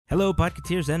Hello,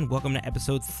 Podcateers, and welcome to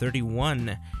episode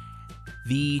 31.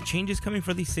 The changes coming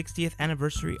for the 60th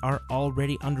anniversary are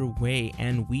already underway,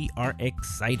 and we are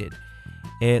excited.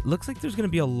 It looks like there's going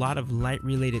to be a lot of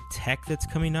light-related tech that's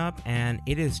coming up, and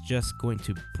it is just going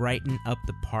to brighten up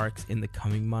the parks in the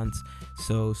coming months,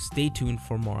 so stay tuned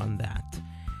for more on that.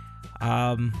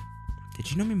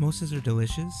 Did you know mimosas are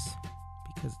delicious?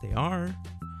 Because they are.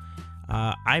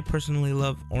 I personally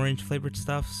love orange-flavored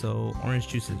stuff, so orange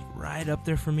juice is right up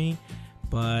there for me,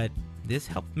 but this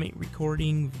helped make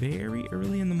recording very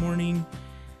early in the morning.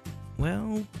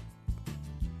 Well,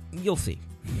 you'll see.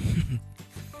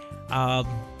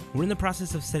 We're in the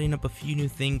process of setting up a few new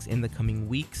things in the coming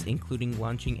weeks, including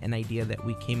launching an idea that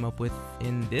we came up with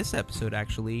in this episode,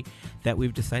 actually, that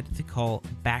we've decided to call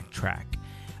Backtrack.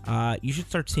 You should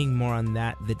start seeing more on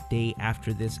that the day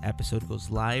after this episode goes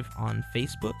live on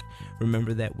Facebook.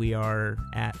 Remember that we are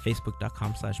at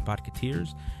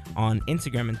facebook.com/podcateers. On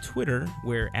Instagram and Twitter,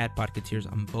 we're at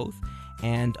podcateers on both.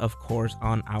 And, of course,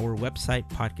 on our website,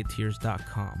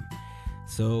 podcateers.com.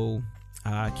 So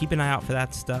keep an eye out for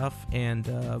that stuff. And,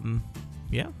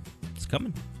 yeah, it's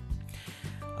coming.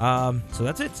 So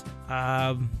that's it.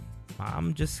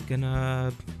 I'm just going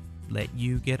to let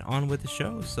you get on with the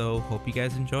show. So hope you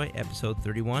guys enjoy episode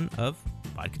 31 of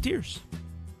Podcateers.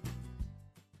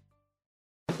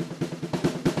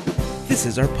 This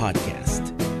is our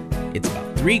podcast. It's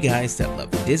about three guys that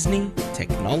love Disney,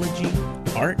 technology,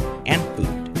 art, and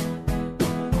food.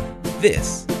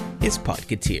 This is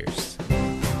Podcateers.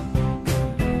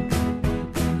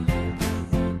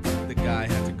 The guy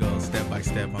had to go step by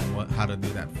step on how to do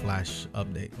that flash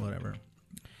update, whatever.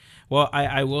 Well,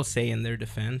 I will say in their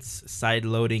defense,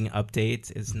 side-loading updates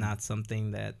is not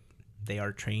something that they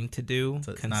are trained to do,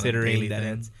 So it's considering that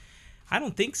thing. it's... I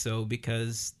don't think so,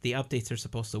 because the updates are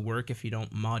supposed to work if you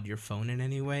don't mod your phone in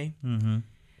any way. Mm-hmm.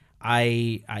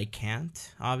 I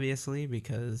can't, obviously,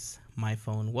 because my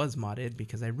phone was modded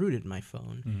because I rooted my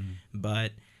phone.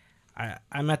 But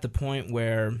I'm at the point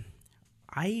where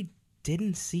I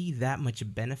didn't see that much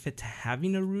benefit to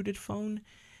having a rooted phone.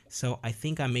 So I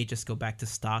think I may just go back to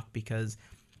stock because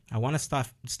I want to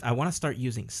start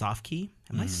using SoftKey.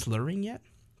 Am I slurring yet?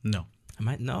 No,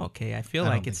 No. Okay. I feel I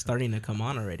like don't it's think so. starting to come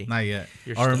on already. not yet.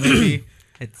 You're Or still- maybe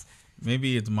It's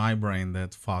it's my brain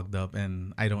that's fogged up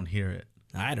and I don't hear it.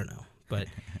 I don't know, but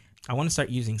I want to start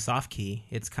using SoftKey.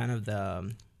 It's kind of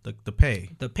the The pay.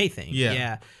 thing.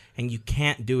 Yeah. And you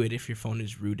can't do it if your phone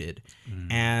is rooted.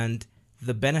 And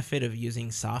the benefit of using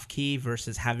SoftKey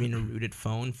versus having a rooted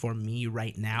phone for me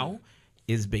right now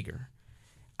is bigger.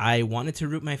 I wanted to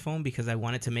root my phone because I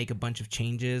wanted to make a bunch of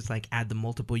changes, like add the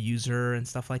multiple user and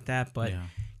stuff like that. But Yeah.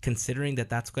 considering that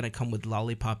that's going to come with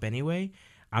Lollipop anyway,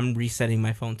 I'm resetting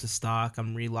my phone to stock.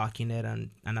 I'm relocking it, and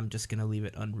I'm just going to leave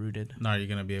it unrooted. Now, are you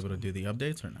gonna be able to do the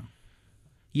updates or no?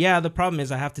 Yeah, the problem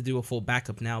is I have to do a full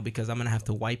backup now because I'm going to have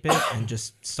to wipe it and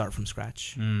just start from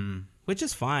scratch. Which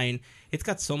is fine. It's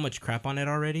got so much crap on it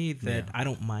already that I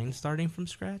don't mind starting from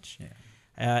scratch.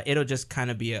 Yeah. It'll just kind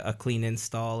of be a clean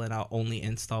install, and I'll only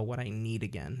install what I need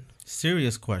again.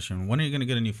 Serious question. When are you gonna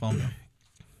get a new phone though?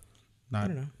 Not I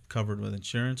don't know. covered with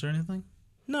insurance or anything?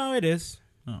 No, it is.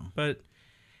 Oh. But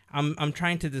I'm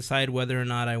trying to decide whether or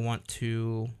not I want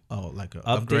to Oh, like a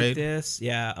update upgrade? this.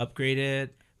 Yeah, upgrade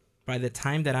it. By the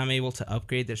time that I'm able to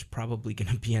upgrade, there's probably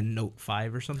going to be a Note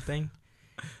 5 or something.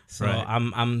 So Right.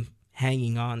 I'm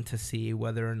hanging on to see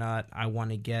whether or not I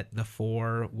want to get the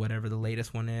 4, whatever the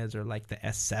latest one is, or like the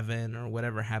S7 or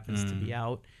whatever happens to be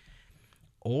out.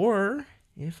 Or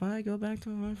if I go back to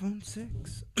iPhone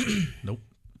 6. Nope.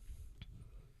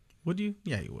 Would you?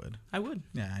 Yeah, you would. I would.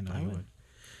 Yeah, I know I you would. would.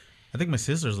 I think my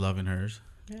sister's loving hers.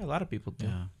 Yeah, a lot of people do.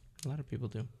 Yeah. A lot of people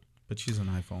do. But she's an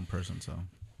iPhone person, so.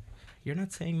 You're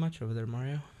not saying much over there,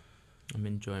 Mario. I'm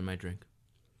enjoying my drink.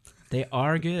 They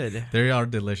are good. They are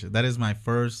delicious. That is my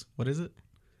first, what is it?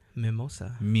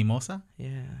 Mimosa. Mimosa?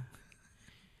 Yeah.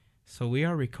 So we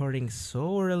are recording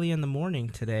so early in the morning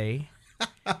today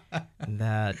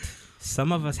that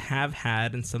some of us have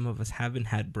had and some of us haven't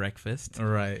had breakfast.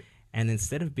 Right. And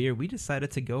instead of beer, we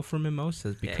decided to go for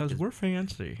mimosas because 'cause- we're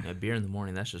fancy. Yeah, beer in the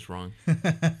morning, that's just wrong.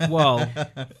 Well,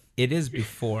 it is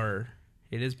before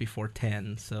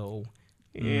 10, so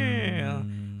yeah.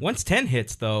 Once 10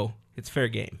 hits though, it's fair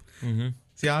game. Mm-hmm.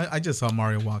 See, I just saw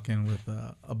Mario walk in with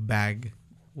a bag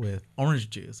with orange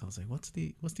juice. I was like, what's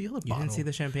the other You bottle? didn't see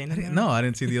the champagne in there? No, I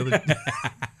didn't see the other.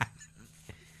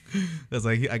 That's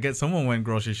like, I guess someone went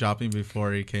grocery shopping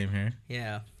before he came here.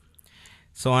 Yeah.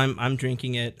 So I'm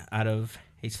drinking it out of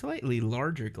a slightly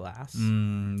larger glass.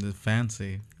 The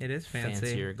fancy. It is fancy.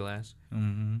 Fancier glass.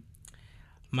 Mm-hmm.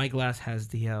 My glass has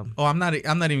the Oh, I'm not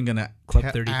even gonna Club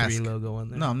 33 ask. logo on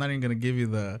there. No, I'm not even gonna give you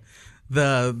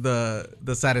the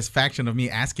satisfaction of me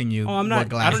asking you. Oh, I'm What not.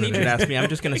 glass I don't it need you is. to ask me. I'm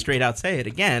just gonna straight out say it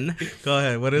again. Go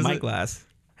ahead. What is My it? glass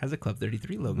has a Club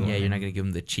 33 logo. Yeah, on you're it. not gonna give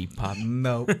him the cheap pop.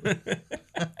 No.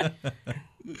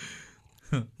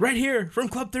 Right here from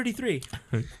Club 33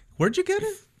 Where'd you get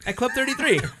it? at Club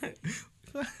 33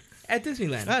 at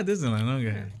Disneyland. Disneyland.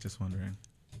 Okay, just wondering.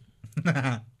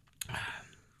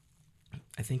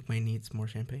 I think mine needs more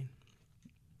champagne.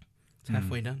 It's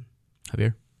halfway done.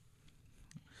 Javier.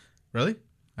 Really?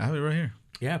 I have it right here.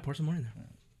 Yeah, pour some more in there.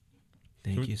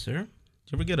 Thank you, sir.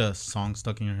 Did you ever get a song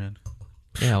stuck in your head?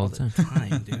 Yeah, all the time.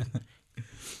 Time, dude.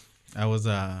 I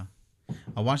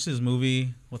watched this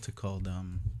movie. What's it called?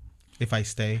 If I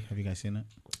Stay. Have you guys seen it?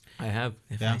 I have.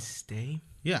 If Yeah. I stay,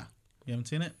 Yeah. You haven't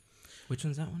seen it? which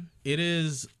one's that one? It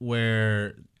is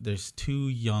where there's two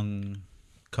young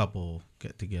couple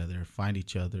get together, find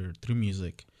each other through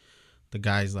music. The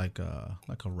guy's like a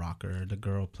rocker. The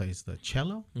girl plays the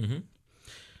cello, Mm-hmm.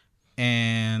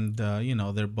 and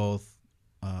they're both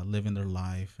living their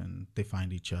life, and they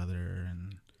find each other.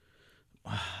 And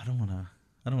I don't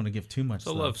want to give too much. It's a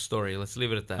stuff. love story. Let's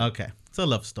leave it at that. Okay, it's a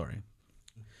love story.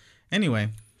 Anyway,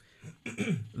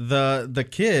 the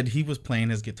kid, he was playing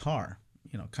his guitar,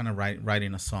 kind of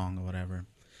writing a song or whatever,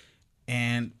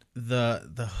 and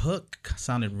the hook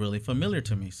sounded really familiar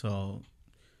to me. So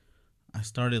I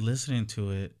started listening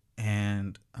to it,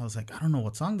 and I was like, I don't know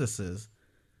what song this is.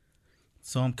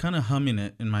 So I'm kind of humming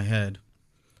it in my head.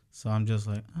 So I'm just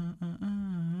like,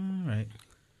 right.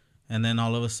 And then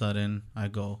all of a sudden I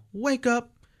go, wake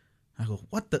up. I go,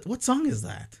 what song is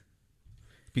that?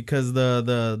 Because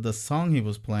the song he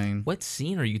was playing, What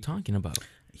scene are you talking about?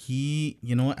 you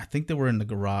know what? I think they were in the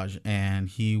garage, and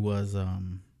he was,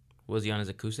 Was he on his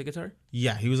acoustic guitar?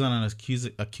 he was on an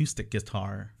acoustic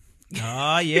guitar.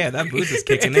 Oh, yeah, that booze is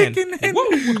kicking in.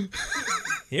 Woo!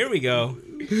 Here we go.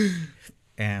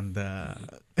 And I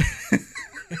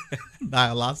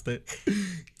lost it.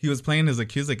 He was playing his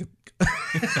acoustic.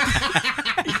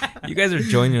 You guys are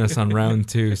joining us on round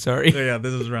 2. Sorry. Yeah,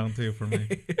 this is round 2 for me.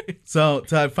 So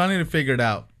I finally figured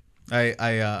out.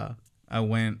 I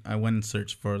went and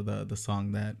searched for the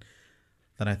song that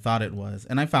I thought it was,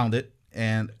 and I found it.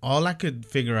 And all I could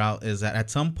figure out is that at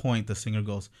some point the singer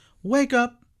goes, "Wake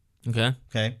up." Okay.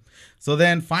 Okay. So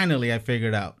then finally I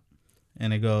figured out,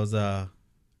 and it goes,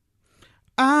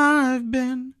 "I've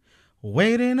been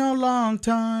waiting a long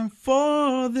time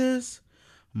for this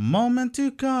moment to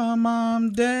come.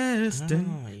 I'm destined."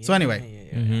 Oh, yeah, So anyway.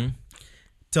 yeah. Mm-hmm.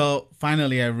 So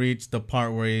finally I reached the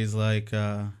part where he's like,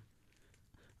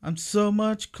 "I'm so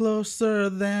much closer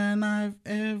than I've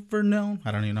ever known."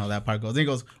 I don't even know how that part goes. And he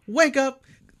goes, "Wake up."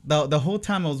 The whole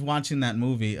time I was watching that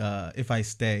movie, If I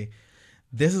Stay,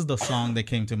 this is the song that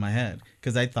came to my head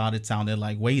because I thought it sounded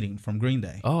like Waiting from Green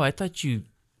Day. Oh, I thought you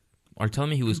are telling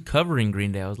me he was covering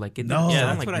Green Day. I was like, it No. didn't Yeah, sound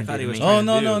that's like what I Green thought Day he was to me. trying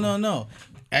Oh, to no, do. no.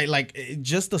 I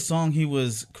just the song he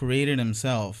was creating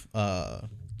himself.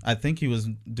 I think he was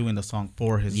doing the song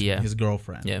for his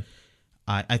girlfriend. Yeah.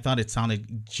 I thought it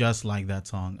sounded just like that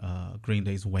song, Green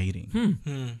Day's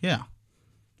Waiting. Yeah,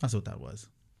 that's what that was.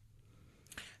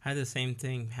 I had the same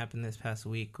thing happen this past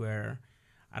week where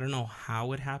I don't know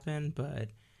how it happened, but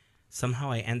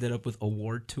somehow I ended up with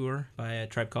Award Tour by a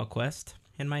Tribe Called Quest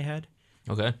in my head.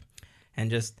 Okay.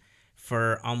 And just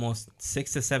for almost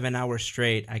 6 to 7 hours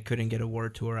straight, I couldn't get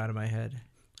Award Tour out of my head.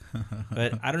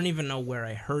 But I don't even know where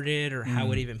I heard it or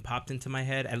how it even popped into my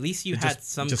head. At least you It had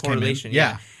just some came in. correlation.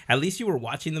 Yeah. At least you were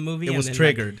watching the movie. It and was then,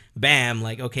 triggered. Like, bam.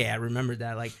 Like, okay, I remembered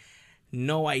that. Like,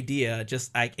 no idea.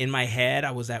 Just like in my head,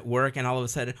 I was at work and all of a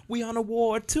sudden, we on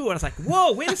Award Tour. I was like,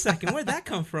 whoa, wait a second. Where'd that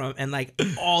come from? And like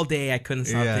all day, I couldn't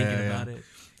stop thinking about it.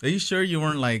 Are you sure you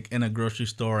weren't like in a grocery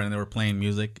store and they were playing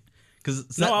music?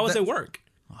 No, I was at work.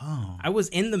 Oh. I was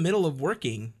in the middle of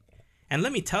working. And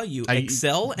let me tell you,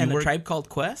 Excel and A Tribe Called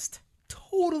Quest,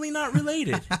 totally not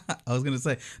related. I was gonna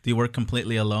say, do you work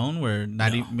completely alone, where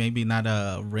maybe not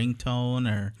a ringtone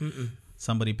or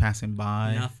somebody passing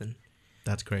by? Nothing.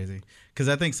 That's crazy. Because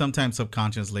I think sometimes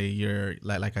subconsciously you're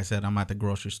like I said, I'm at the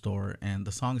grocery store and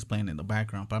the song is playing in the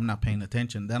background, but I'm not paying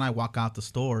attention. Then I walk out the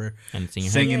store And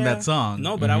singing that song.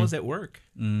 No, but I was at work.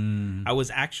 I was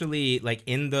actually like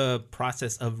in the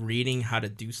process of reading how to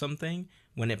do something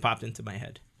when it popped into my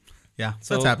head. Yeah,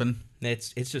 So that's happened.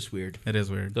 It's just weird. It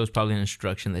is weird. That was probably an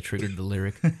instruction that triggered the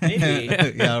lyric. Maybe. Yeah,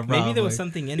 Maybe there was probably.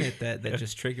 something in it that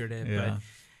just triggered it. Yeah.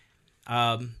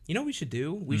 But you know what we should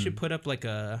do? We should put up like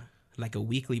a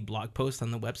weekly blog post on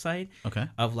the website Okay.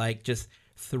 of like just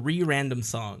 3 random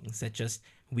songs that just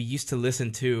we used to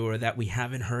listen to or that we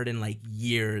haven't heard in like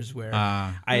years, where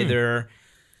either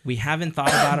we haven't thought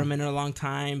about them in a long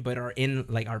time, but are in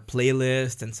like our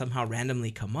playlist and somehow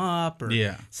randomly come up, or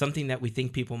something that we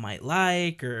think people might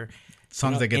like, or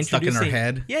songs that get stuck in our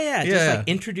head. Yeah. Just like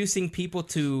introducing people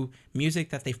to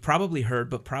music that they've probably heard,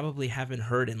 but probably haven't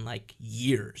heard in like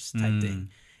years type thing.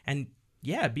 And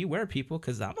yeah, beware, people,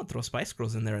 because I'm gonna throw Spice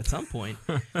Girls in there at some point.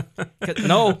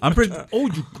 No,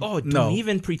 don't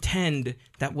even pretend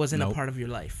that wasn't a part of your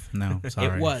life. No,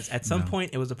 sorry, it was at some point.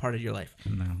 It was a part of your life.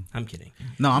 No, I'm kidding.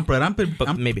 No,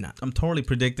 but maybe not. I'm totally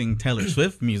predicting Taylor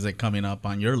Swift music coming up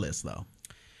on your list, though.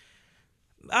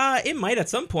 It might at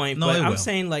some point, no,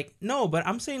 but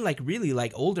I'm saying like really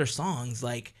like older songs,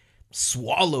 like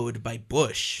 "Swallowed" by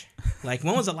Bush. Like,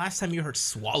 when was the last time you heard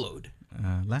 "Swallowed"?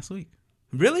 Last week.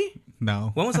 Really?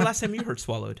 No. When was the last time you heard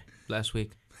 "Swallowed"? Last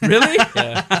week. Really?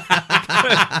 Yeah.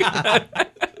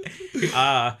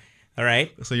 All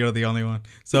right. So you're the only one.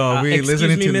 So are we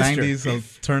listening to Mister. 90s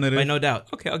alternative? By No Doubt.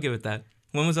 Okay, I'll give it that.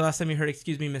 When was the last time you heard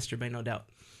 "Excuse Me, Mister" by No Doubt?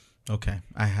 Okay,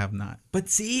 I have not. But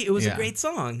see, it was a great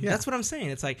song. Yeah. That's what I'm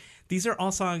saying. It's like, these are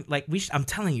all songs, like, I'm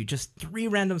telling you, just 3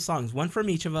 random songs, one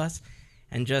from each of us,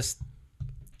 and just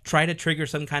try to trigger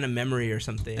some kind of memory or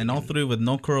something. And all 3 with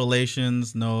no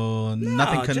correlations,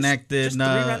 nothing connected. Just 3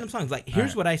 random songs. Like,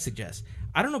 here's what I suggest.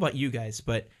 I don't know about you guys,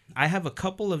 but I have a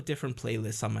couple of different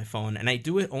playlists on my phone, and I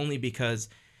do it only because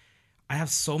I have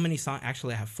so many songs.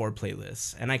 Actually, I have 4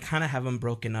 playlists, and I kind of have them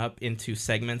broken up into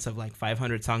segments of like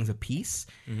 500 songs a piece,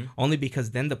 only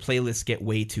because then the playlists get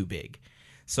way too big.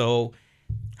 So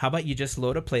how about you just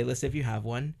load a playlist if you have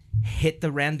one, hit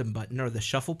the random button or the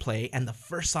shuffle play, and the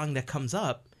first song that comes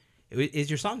up is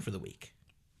your song for the week.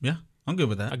 Yeah, I'm good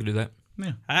with that. I can do that.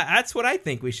 Yeah, that's what I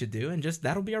think we should do, and just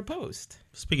that'll be our post.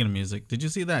 Speaking of music, did you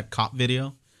see that cop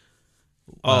video?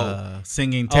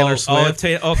 Singing Taylor Taylor Swift.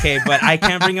 Okay, but I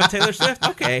can't bring up Taylor Swift.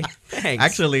 Okay, thanks.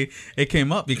 Actually, it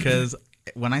came up because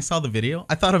when I saw the video,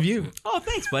 I thought of you. Oh,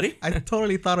 thanks, buddy. I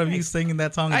totally thought of you singing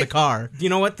that song in the car. You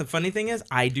know what? The funny thing is,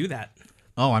 I do that.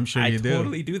 Oh, I'm sure you do. I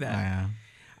totally do that.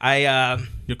 Yeah.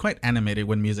 You're quite animated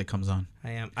when music comes on.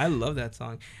 I am. I love that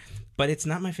song, but it's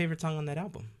not my favorite song on that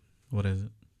album. What is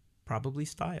it? Probably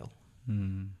Style.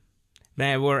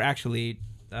 Man, we're actually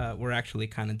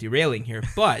kind of derailing here,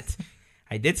 but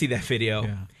I did see that video,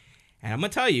 and I'm gonna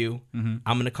tell you, I'm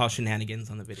gonna call shenanigans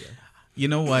on the video. You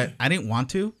know what? I didn't want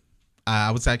to.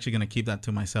 I was actually gonna keep that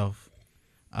to myself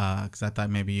because I thought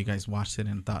maybe you guys watched it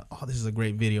and thought, "Oh, this is a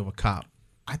great video of a cop."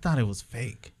 I thought it was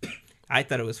fake. I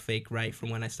thought it was fake right from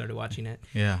when I started watching it.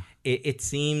 Yeah. It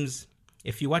seems,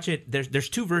 if you watch it, there's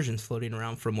 2 versions floating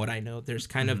around from what I know. There's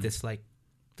kind of this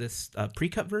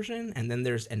pre-cut version, and then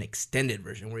there's an extended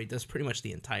version where he does pretty much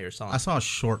the entire song. I saw a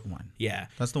short one. Yeah.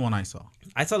 That's the one I saw.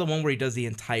 I saw the one where he does the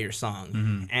entire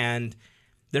song. And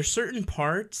there's certain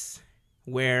parts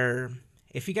where,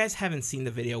 if you guys haven't seen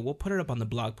the video, we'll put it up on the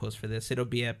blog post for this. It'll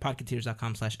be at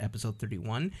podcateers.com/episode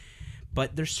 31.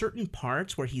 But there's certain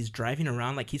parts where he's driving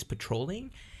around like he's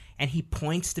patrolling, and he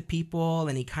points to people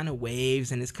and he kind of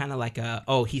waves, and it's kind of like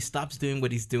he stops doing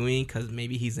what he's doing because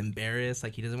maybe he's embarrassed,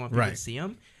 like he doesn't want people to see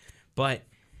him. But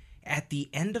at the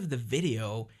end of the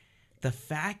video, the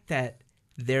fact that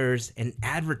there's an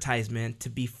advertisement to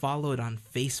be followed on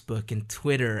Facebook and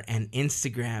Twitter and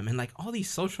Instagram and like all these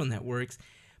social networks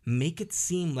make it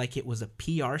seem like it was a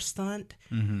PR stunt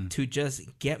to just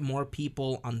get more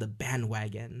people on the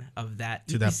bandwagon of that.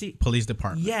 To that police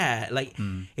department. Yeah, like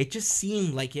it just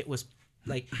seemed like it was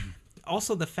like...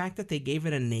 Also, the fact that they gave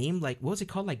it a name, like, what was it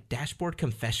called? Like Dashboard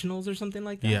Confessionals or something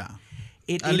like that? Yeah.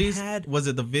 At least, was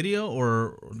it the video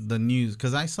or the news?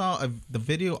 Because I saw the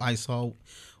video I saw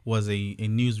was a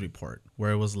news report where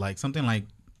it was like something like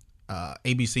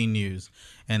ABC News,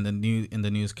 and the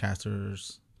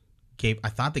newscasters I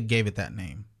thought they gave it that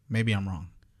name. Maybe I'm wrong.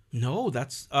 No,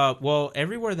 that's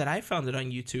everywhere that I found it on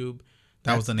YouTube,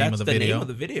 that was the name of the video. Name of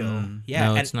the video.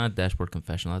 Yeah, no, it's not Dashboard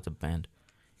Confessional. That's a band.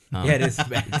 Yeah, it is.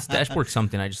 It's Dashboard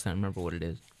something. I just don't remember what it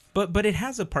is. But it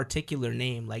has a particular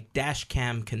name, like Dash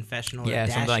Cam Confessional, or Dash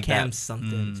something like Cam that.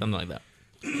 something. Something like that.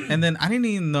 And then I didn't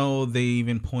even know they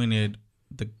even pointed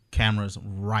the cameras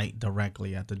right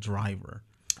directly at the driver.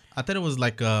 I thought it was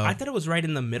like I thought it was right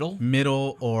in the middle.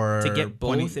 Or to get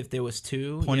both if there was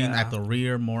 2. Pointing at the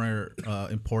rear more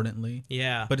importantly.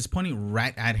 Yeah. But it's pointing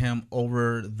right at him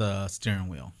over the steering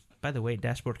wheel. By the way,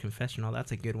 Dashboard Confessional,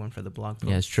 that's a good one for the blog post.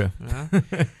 Yeah, it's true.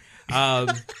 I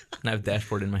have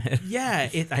Dashboard in my head. Yeah,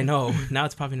 I know. Now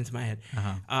it's popping into my head.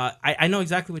 I know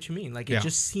exactly what you mean. Like, it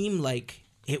just seemed like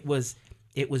it was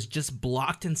just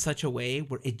blocked in such a way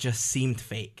where it just seemed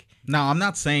fake. Now, I'm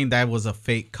not saying that was a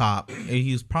fake cop.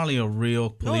 He was probably a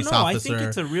real police officer. I think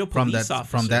it's a real police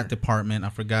officer. From that department. I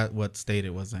forgot what state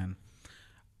it was in.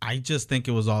 I just think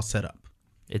it was all set up.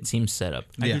 It seems set up.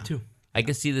 I Yeah. do too. I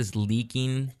could see this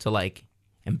leaking to like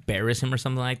embarrass him or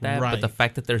something like that. But the Right.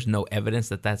 fact that there's no evidence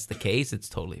that that's the case, it's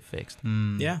totally fixed.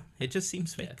 Yeah, it just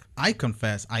seems fake. I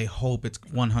confess, I hope it's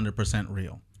 100%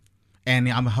 real. And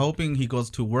I'm hoping he goes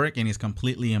to work and he's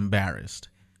completely embarrassed.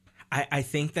 I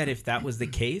think that if that was the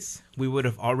case, we would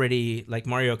have already, like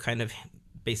Mario kind of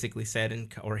basically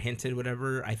said or hinted,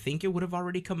 whatever. I think it would have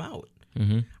already come out.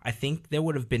 Mm-hmm. I think there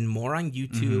would have been more on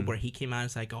YouTube where he came out and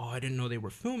was like, "Oh, I didn't know they were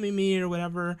filming me" or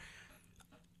whatever.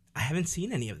 I haven't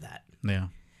seen any of that. Yeah.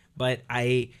 But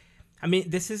I mean,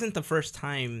 this isn't the first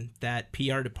time that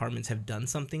PR departments have done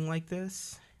something like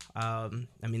this. I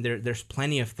mean, there's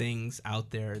plenty of things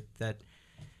out there that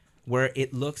where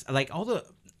it looks like all the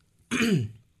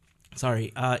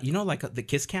sorry, like the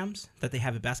kiss cams that they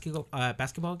have at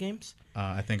basketball games.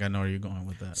 I think I know where you're going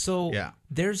with that. So yeah.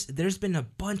 there's been a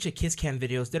bunch of kiss cam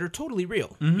videos that are totally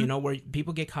real, where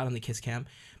people get caught on the kiss cam.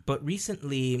 But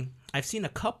recently, I've seen a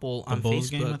couple The on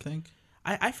Bulls Facebook. game, I think.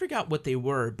 I forgot what they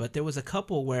were, but there was a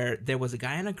couple where there was a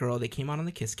guy and a girl. They came out on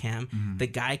the kiss cam. The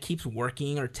guy keeps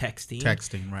working or texting.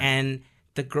 Right. And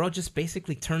the girl just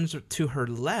basically turns to her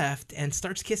left and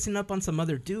starts kissing up on some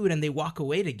other dude, and they walk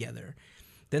away together.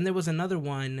 Then there was another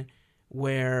one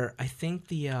where I think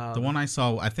the one I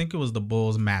saw, I think it was the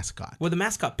Bulls mascot. the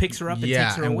mascot picks her up and Yeah,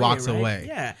 takes her and away, walks right? away.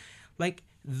 Yeah, like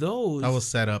those. That was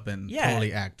set up and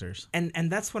totally actors. And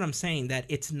that's what I'm saying, that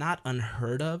it's not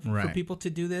unheard of for Right. people to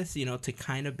do this, to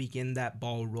kind of begin that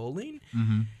ball rolling.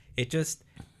 Mm-hmm. It just,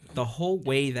 the whole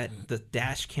way that the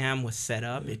dash cam was set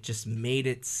up, it just made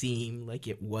it seem like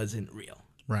it wasn't real.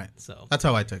 Right. So, That's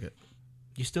how I took it.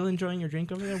 you still enjoying your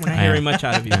drink over there? We're not hearing much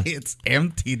out of you. It's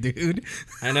empty, dude.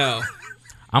 I know.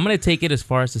 I'm going to take it as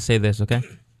far as to say this, okay?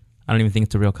 I don't even think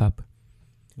it's a real cop.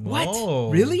 What?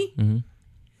 Whoa. Really?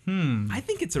 Hmm. I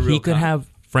think it's a real He could cop. have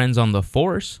friends on the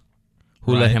force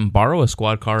who let Right. him borrow a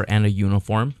squad car and a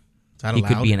uniform. Is that He allowed?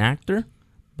 could be an actor,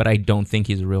 but I don't think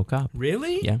he's a real cop.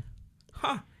 Really? Yeah.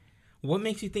 Huh. What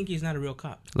makes you think he's not a real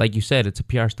cop? Like you said, it's a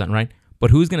PR stunt, right?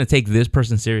 But who's going to take this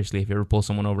person seriously if you ever pull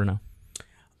someone over now?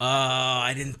 Oh,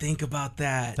 I didn't think about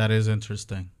that. That is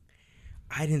interesting.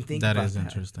 I didn't think That about is that.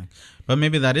 interesting. But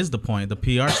maybe that is the point. The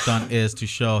PR stunt is to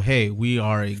show, hey, we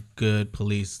are a good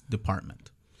police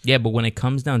department. Yeah, but when it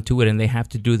comes down to it and they have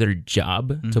to do their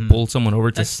job to pull someone over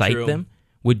to That's cite true. them,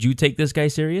 would you take this guy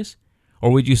serious?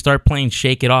 Or would you start playing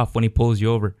shake it off when he pulls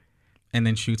you over? And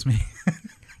then shoots me.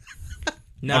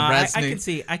 No, Arrest I me.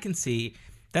 can see.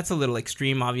 That's a little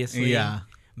extreme, obviously. Yeah.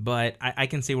 But I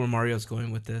can see where Mario's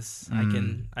going with this. I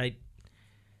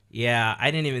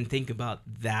didn't even think about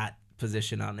that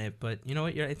position on it. But you know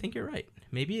what? I think you're right.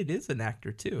 Maybe it is an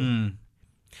actor too.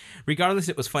 Regardless,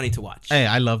 it was funny to watch. Hey,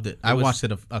 I loved it. I was- watched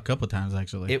it a couple times,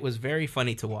 actually. It was very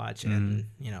funny to watch, and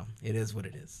it is what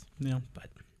it is. Yeah. But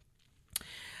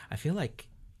I feel like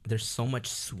there's so much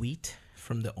sweet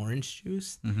from the orange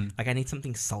juice. Like I need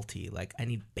something salty. Like I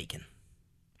need bacon.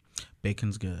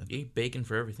 Bacon's good. You eat bacon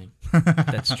for everything.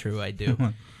 That's true. I do.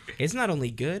 It's not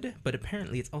only good, but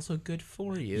apparently it's also good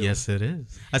for you. Yes, it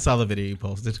is. I saw the video you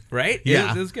posted. Right?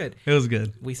 Yeah. It was good. It was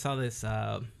good. We saw this,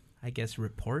 I guess,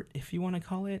 report, if you want to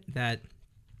call it, that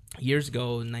years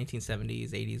ago,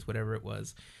 1970s, 80s, whatever it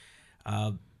was,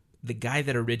 the guy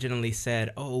that originally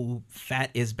said, "Oh, fat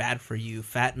is bad for you.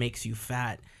 Fat makes you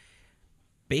fat,"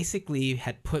 basically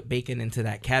had put bacon into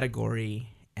that category,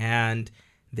 and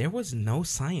there was no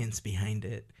science behind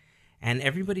it. And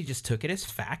everybody just took it as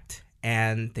fact,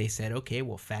 and they said, okay,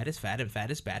 well, fat is fat, and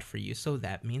fat is bad for you, so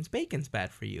that means bacon's bad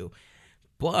for you.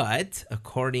 But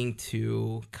according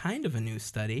to kind of a new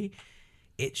study,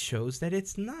 it shows that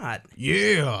it's not.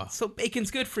 Yeah. So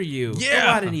bacon's good for you. Yeah. Go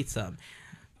out and eat some.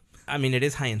 I mean, it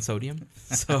is high in sodium,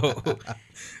 so...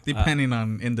 Depending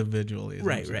on individually.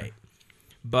 Right.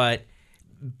 But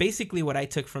basically what I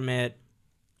took from it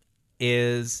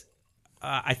is,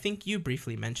 I think you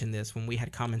briefly mentioned this when we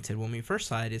had commented when we first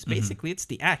saw it, is basically it's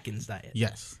the Atkins diet.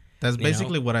 Yes. That's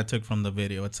basically what I took from the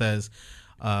video. It says,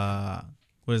 what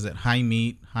is it? High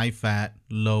meat, high fat,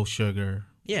 low sugar.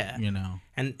 Yeah.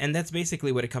 And that's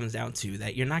basically what it comes down to,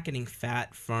 that you're not getting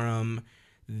fat from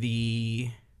the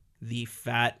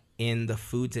fat in the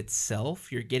foods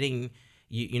itself. You're getting...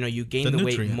 You gain The the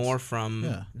weight nutrients. more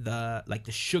from the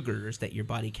sugars that your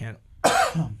body can't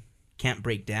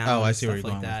break down. Oh, I and see where stuff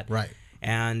you're like going that. with. Right.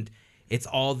 And it's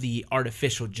all the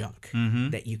artificial junk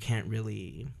Mm-hmm. that you can't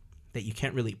really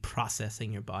process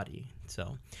in your body.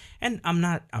 So, and I'm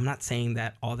not saying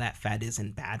that all that fat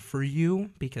isn't bad for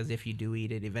you, because if you do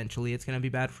eat it, eventually it's going to be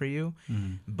bad for you.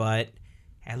 But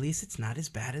at least it's not as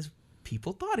bad as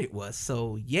people thought it was.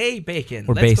 So, yay, bacon.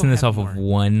 We're Let's basing go this have off of more.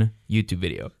 one YouTube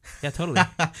video. Yeah, totally.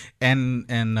 And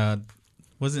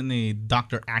Wasn't he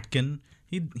Dr. Atkin?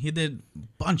 He did a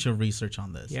bunch of research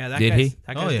on this. Yeah, that Did guy's, he?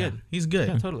 That guy's good. He's good.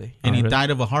 Yeah, totally. And he really? died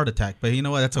of a heart attack. But you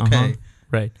know what? That's okay. Uh-huh.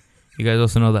 Right. You guys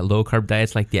also know that low carb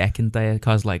diets like the Atkins diet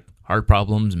cause like heart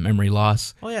problems, memory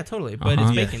loss. Oh yeah, totally. But Uh-huh.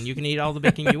 it's bacon. You can eat all the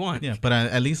bacon you want. Yeah, but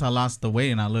at least I lost the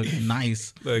weight and I look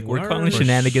nice. Like Word. we're calling For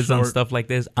shenanigans on short stuff like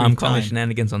this. I'm calling time.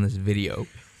 shenanigans on this video.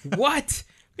 What?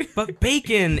 But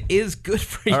bacon is good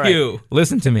for All right, you.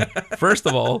 listen to me. First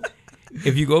of all,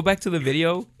 if you go back to the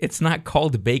video, it's not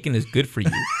called bacon is good for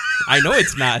you. I know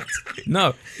it's not.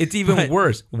 No, it's even But-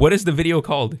 worse. What is the video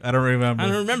called? I don't remember. I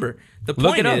don't remember. The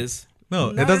Look point it up. is, No,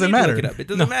 I it doesn't don't need to matter. look it up. It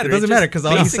doesn't No, matter. It doesn't just matter because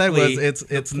all he said was basically,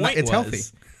 it's the point healthy.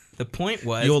 The point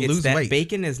was You'll it's lose that weight.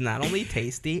 bacon is not only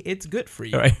tasty, it's good for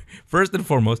you. All right. First and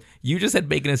foremost, you just said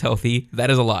bacon is healthy. That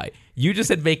is a lie. You just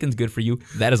said bacon's good for you.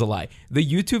 That is a lie. The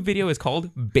YouTube video is called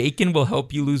 "Bacon Will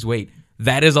Help You Lose Weight."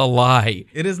 That is a lie.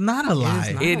 It is not a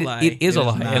lie. not. It a lie. it is It a is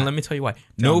lie, not. and let me tell you why. Tell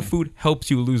No me. food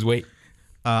helps you lose weight.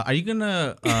 Are you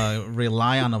gonna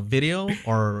rely on a video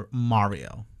or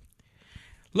Mario?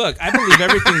 Look, I believe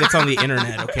everything that's on the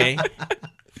internet, okay?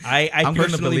 I I'm gonna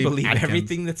personally believe believe Atkins.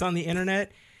 everything that's on the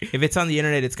internet. If it's on the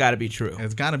internet, it's got to be true.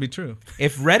 It's got to be true,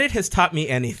 If Reddit has taught me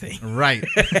anything, right?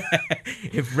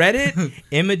 if Reddit,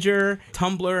 Imager,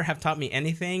 Tumblr have taught me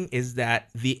anything, is that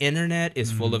the internet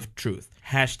is full of truth.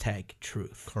 Hashtag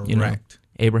truth. Correct. You know,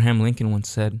 Abraham Lincoln once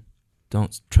said,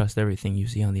 "Don't trust everything you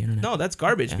see on the internet." No, that's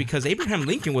garbage because Abraham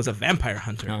Lincoln was a vampire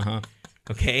hunter. Uh-huh.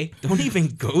 Okay? Don't even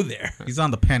go there. He's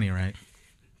on the penny, right?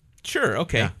 Sure,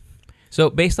 okay. Yeah. So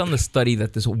based on the study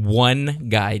that this one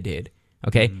guy did,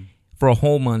 okay, for a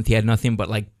whole month he had nothing but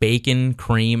like bacon,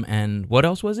 cream, and what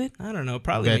else was it? I don't know,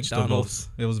 probably McDonald's.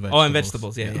 It was vegetables. Oh, and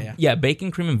vegetables. Yeah. Yeah, bacon,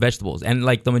 cream, and vegetables. And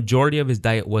like the majority of his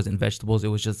diet wasn't vegetables. It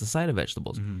was just a side of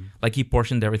vegetables. Like he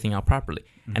portioned everything out properly.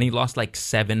 And he lost like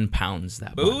 7 pounds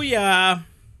that month. Booyah.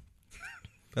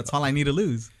 That's all I need to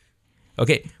lose.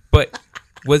 Okay, but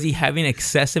was he having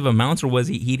excessive amounts or was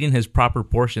he eating his proper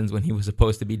portions when he was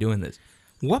supposed to be doing this?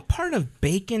 What part of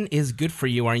bacon is good for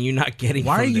you are you not getting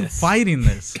Why from are you this? fighting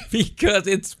this? Because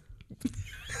it's...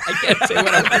 I can't say what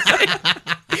I want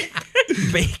to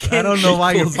say. Bacon I don't know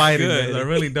why you're equals fighting good. this. I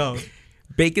really don't.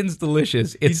 Bacon's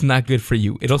delicious. It's not good for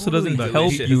you. It also Totally doesn't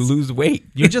help delicious. you lose weight.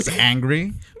 You're just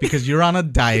angry because you're on a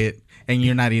diet and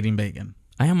you're not eating bacon.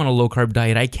 I am on a low-carb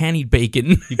diet. I can't eat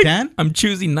bacon. You can? I'm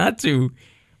choosing not to.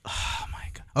 Oh my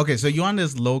god. Okay, so you on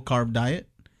this low carb diet?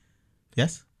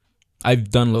 Yes? I've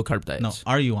done low-carb diets. No.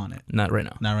 Are you on it? Not right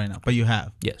now. Not right now, but you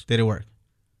have. Yes. Did it work?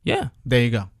 Yeah. There you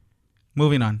go.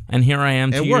 Moving on. And here I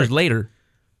am It 2 years worked. later.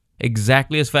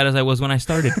 Exactly as fat as I was when I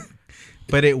started.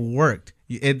 But it worked.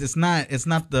 It's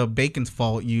not the bacon's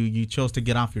fault. You chose to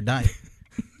get off your diet.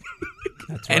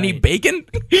 That's right. Any bacon?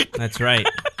 That's right.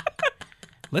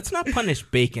 Let's not punish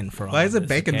bacon for all Why of is it this,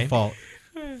 bacon's okay? fault?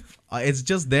 It's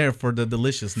just there for the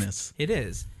deliciousness It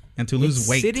is. and to lose It's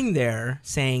weight. sitting there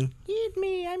saying, "Eat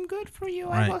me, I'm good for you. I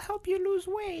Right. will help you lose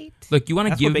weight." Look, you want to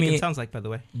That's give what bacon me sounds like, by the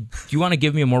way. you want to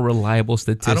give me a more reliable I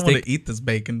statistic? don't want to eat this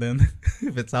bacon then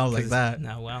if it sounds like that.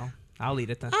 No, well, I'll eat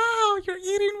it then. Oh, you're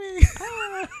eating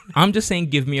me. I'm just saying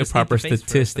give me Just a proper eat the face first,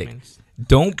 statistic. I mean.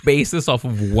 Don't base this off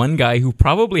of one guy who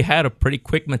probably had a pretty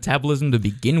quick metabolism to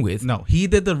begin with. No, he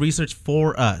did the research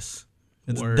for us.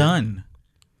 It's Word. done.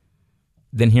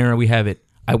 Then here we have it.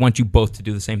 I want you both to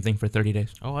do the same thing for 30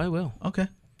 days. Oh, I will. Okay.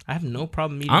 I have no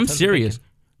problem eating I'm tons of serious.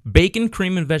 Bacon,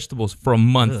 cream, and vegetables for a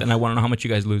month, and I want to know how much you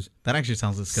guys lose. That actually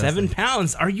sounds bacon. disgusting. 7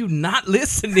 pounds. Are you not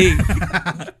listening?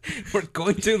 We're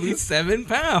going to lose 7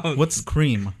 pounds. What's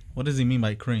cream? What does he mean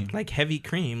by cream? Like heavy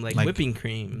cream, like Like whipping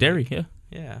cream. Dairy, yeah.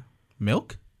 Yeah.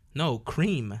 Milk? No,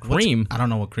 cream. Cream. I don't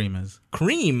know what cream is.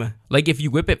 Cream. Like if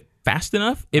you whip it fast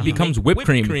enough, it becomes Like whipped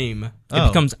cream. cream. It Oh.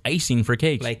 becomes icing for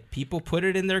cakes. Like people put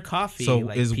it in their coffee. So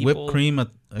like is people, whipped cream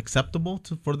acceptable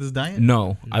for this diet?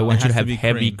 no, I want It you to has to have be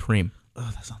heavy cream. cream. Oh,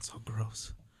 that sounds so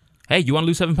gross. Hey, you want to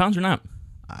lose 7 pounds or not?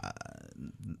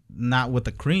 Not with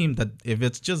the cream. That if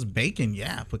it's just bacon,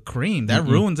 yeah, but cream that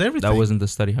ruins everything. That wasn't the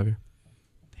study, Javier.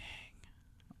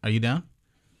 Are you down?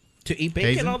 to eat bacon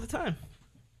Hazen? all the time.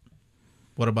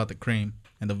 What about the cream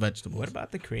and the vegetables? What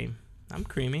about the cream? I'm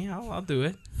creamy. I'll do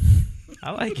it.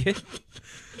 I like it.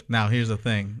 Now here's the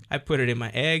thing: I put it in my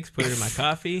eggs, put it in my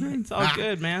coffee. It's all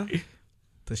good, man.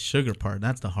 the sugar part.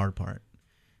 That's the hard part.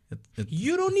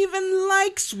 You don't even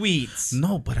like sweets.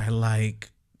 No, but I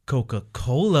like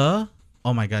Coca-Cola.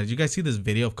 Oh my god! Did you guys see this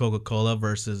video of Coca-Cola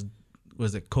versus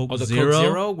was it Coke Oh, the Zero? Coke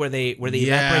Zero, where they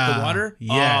evaporate the water.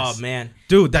 Yes. Oh man,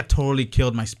 Dude, that totally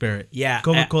killed my spirit. Yeah,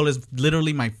 Coca-Cola is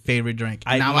literally my favorite drink.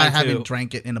 Now I mine haven't too.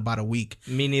 drank it in about a week.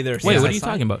 me neither. Wait, Since what I are you saw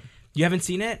talking it. about? You haven't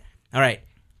seen it? All right.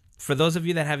 for those of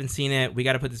you that haven't seen it, we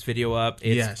got to put this video up.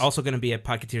 It's Yes. also going to be at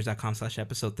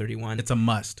podcateers.com/episode 31. It's a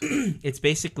must. It's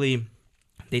basically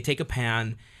they take a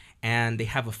pan and they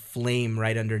have a flame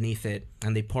right underneath it,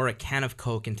 and they pour a can of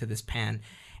Coke into this pan,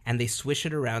 and they swish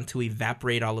it around to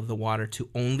evaporate all of the water to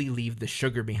only leave the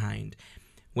sugar behind.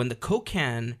 When the Coke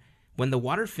can, when the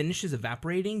water finishes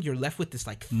evaporating, you're left with this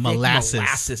like thick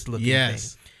molasses looking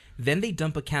Yes. thing. Then they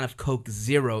dump a can of Coke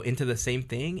Zero into the same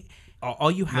thing.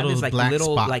 All you have Little is like black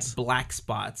little spots. like black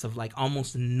spots of like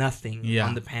almost nothing Yeah.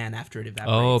 on the pan after it Oh,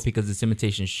 evaporates. because it's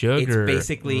imitation It's sugar.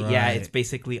 basically Right. it's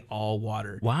basically all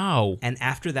water. Wow. And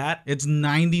after that, It's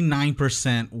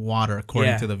 99% water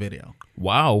according Yeah. to the video.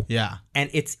 Wow. Yeah. and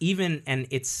it's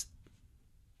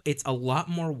a lot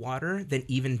more water than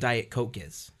even Diet Coke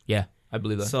is. Yeah, I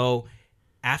believe that. So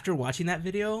after watching that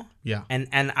video, Yeah. and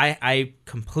I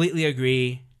completely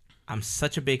agree. I'm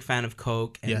such a big fan of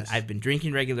Coke, and Yes. I've been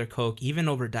drinking regular Coke, even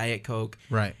over Diet Coke.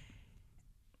 Right.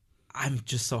 I'm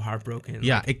just so heartbroken.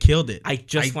 Yeah, it killed it. I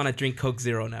just want to drink Coke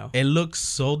Zero now. It looks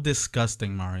so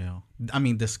disgusting, Mario. I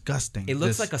mean, disgusting. It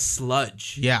looks like a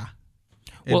sludge. Yeah.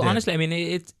 It Well, did. honestly, I mean,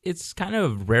 it's kind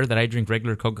of rare that I drink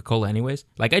regular Coca-Cola anyways.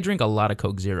 Like, I drink a lot of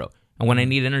Coke Zero. And when I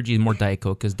need energy, it's more Diet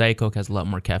Coke, because Diet Coke has a lot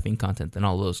more caffeine content than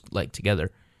all those, like,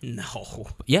 together. No.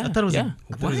 Yeah, I thought it was, yeah.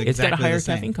 I thought it was It's got a exactly higher the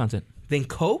same. caffeine content. Then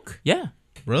Coke? Yeah.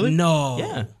 Really? No.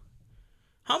 Yeah.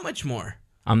 How much more?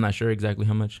 I'm not sure exactly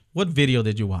how much. What video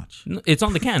did you watch? No, it's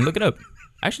on the can. Look it up.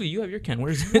 Actually, you have your can.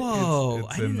 Where's it? Whoa, It's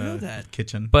I didn't in know the that.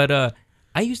 kitchen. But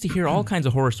I used to hear all kinds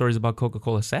of horror stories about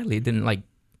Coca-Cola. Sadly, it didn't like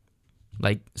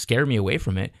scare me away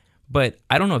from it. But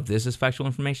I don't know if this is factual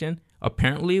information.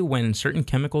 Apparently, when certain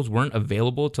chemicals weren't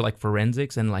available to like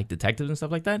forensics and like detectives and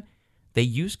stuff like that, they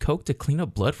used Coke to clean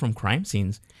up blood from crime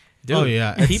scenes. Dude, Oh,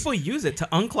 yeah, it's- people use it to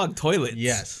unclog toilets.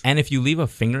 Yes. And if you leave a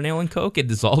fingernail in Coke, it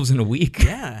dissolves in a week.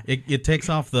 Yeah. It takes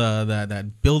off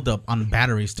that buildup on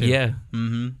batteries too. Yeah.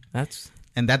 Mm-hmm. That's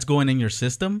And that's going in your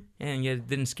system. and yet it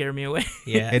didn't scare me away.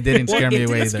 Yeah. It didn't scare me It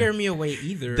away didn't either. scare me away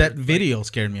either. That video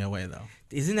scared me away though.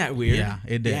 Isn't that weird? Yeah,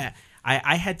 it did. Yeah.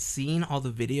 I had seen all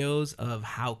the videos of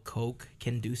how Coke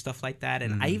can do stuff like that,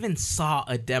 and I even saw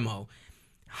a demo.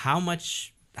 How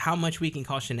much we can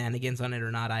call shenanigans on it or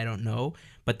not, I don't know.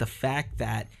 But the fact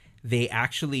that they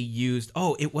actually used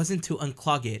it wasn't to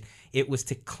unclog it. It was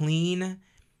to clean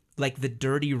like the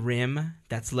dirty rim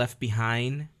that's left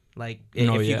behind. Like if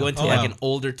you yeah. go into Oh, like yeah. an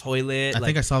older toilet. I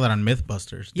think I saw that on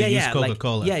MythBusters. They use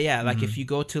Coca-Cola. Like, like if you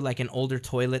go to like an older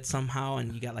toilet somehow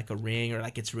and you got like a ring or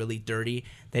like it's really dirty,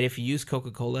 that if you use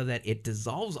Coca-Cola, that it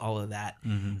dissolves all of that.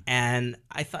 And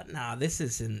I thought, nah, this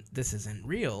isn't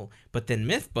real. But then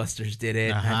MythBusters did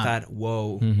it. And I thought,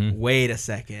 whoa, wait a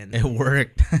second. It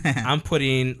worked. I'm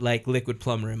putting like liquid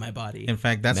plumber in my body. In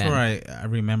fact, that's Man. where I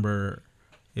remember,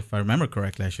 if I remember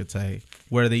correctly, I should say,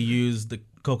 where they used the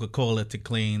Coca-Cola to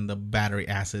clean the battery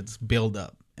acids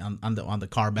buildup on the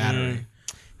car battery.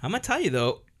 I'm gonna tell you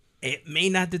though, it may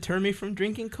not deter me from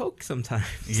drinking Coke sometimes.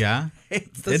 Yeah,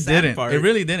 It's the it sad didn't. part. It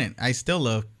really didn't. I still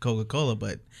love Coca-Cola,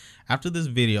 but after this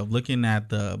video of looking at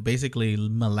the basically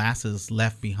molasses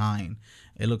left behind,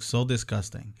 it looks so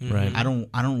disgusting. Right. I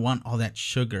don't want all that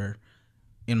sugar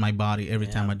in my body every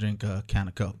time I drink a can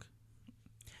of Coke.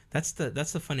 That's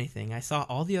the funny thing. I saw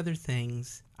all the other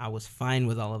things. I was fine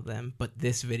with all of them, but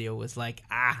this video was like,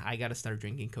 I gotta start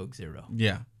drinking Coke Zero.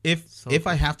 Yeah. If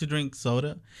I have to drink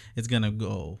soda, it's gonna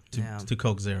go Yeah. to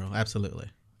Coke Zero. Absolutely.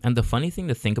 And the funny thing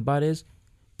to think about is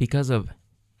because of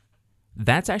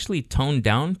that's actually toned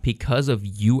down because of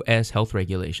U.S. health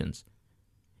regulations.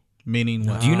 Meaning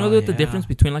what? Do you know that the yeah. difference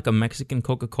between like a Mexican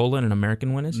Coca-Cola and an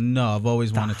American one is? No, I've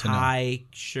always The wanted to know. high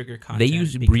sugar content. They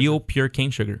use because real of- pure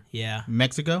cane sugar. Yeah.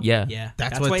 Mexico? Yeah. Yeah.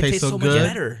 That's why it why tastes so much good.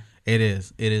 better. It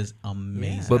is. It is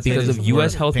amazing. But That's why because it's of worth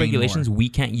U.S. health paying regulations, more. we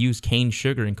can't use cane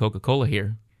sugar in Coca-Cola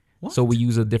here. What? So we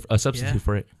use a substitute Yeah.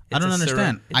 for it. I don't It's a syrup.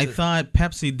 understand. It's I a- thought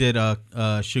Pepsi did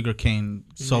a sugar cane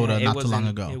soda Yeah, it not too long wasn't-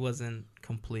 ago. It wasn't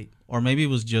complete. Or maybe it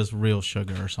was just real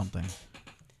sugar or something.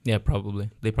 Yeah,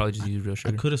 probably. They probably just use real I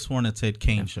sugar. could have sworn it said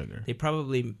cane sugar. They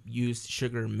probably used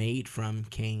sugar made from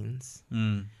canes.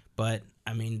 Mm. But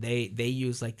I mean, they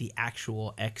use like the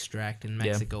actual extract in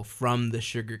Mexico from the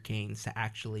sugar canes to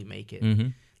actually make it. Mm-hmm.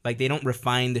 Like they don't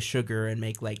refine the sugar and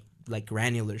make like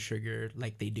granular sugar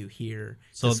like they do here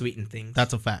So to sweeten things.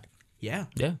 That's a fact. yeah.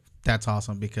 Yeah. That's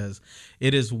awesome because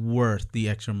it is worth the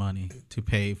extra money to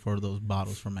pay for those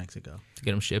bottles from Mexico. To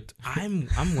get them shipped. I'm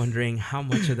wondering how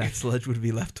much of that sludge would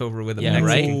be left over with a Yeah, right?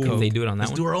 Mexican If Coke. they do it on that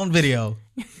Let's one. do our own video.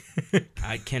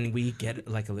 Can we get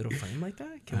like a little frame like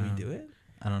that? Can we do it?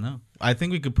 I don't know. I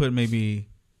think we could put maybe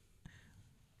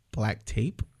black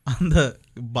tape on the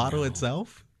bottle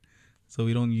itself so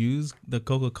we don't use the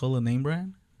Coca-Cola name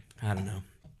brand. I don't know.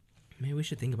 Maybe we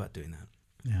should think about doing that.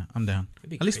 Yeah, I'm down. It'd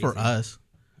be At least for crazy. us.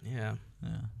 Yeah.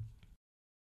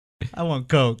 Yeah. I want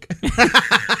Coke.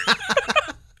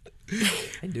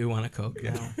 I do want a Coke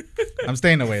now. I'm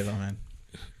staying away though, man.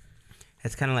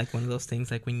 It's kind of like one of those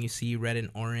things, like when you see red and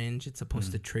orange, it's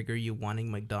supposed to trigger you wanting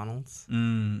McDonald's.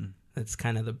 That's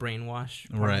kind of the brainwash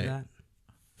part Right. of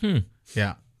that.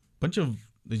 Yeah.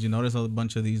 Did you notice a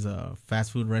bunch of these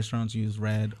fast food restaurants use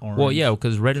red, orange? Well, yeah,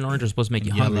 because red and orange are supposed to make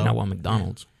you hungry, Yellow. not want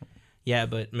McDonald's. Yeah,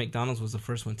 but McDonald's was the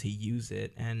first one to use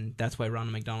it, and that's why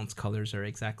Ronald McDonald's colors are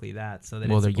exactly that. So that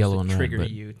Well, it's they're supposed yellow to and red, trigger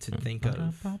but- you to think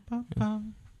of. Ba-da-ba-ba-ba.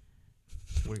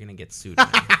 We're gonna get sued. Man.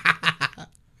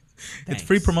 It's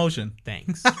free promotion.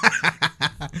 Thanks.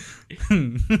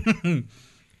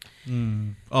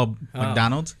 Oh,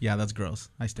 McDonald's? Yeah, that's gross.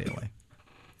 I stay away.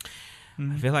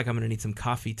 I feel like I'm gonna need some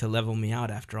coffee to level me out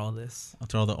after all this.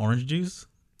 After all the orange juice?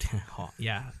 Oh,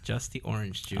 yeah, just the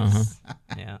orange juice. Uh-huh.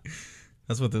 Yeah.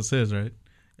 That's what this is, right?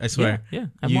 I swear. Yeah,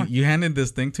 have more. You handed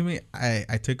this thing to me.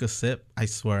 I took a sip. I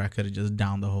swear I could have just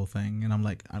downed the whole thing. And I'm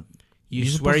like, You You're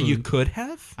swear supposed you to- could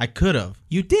have? I could have.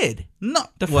 You did. No.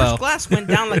 The first glass went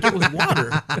down like it was water.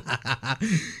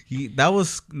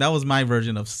 that was my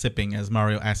version of sipping, as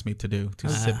Mario asked me to do, to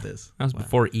sip this. That was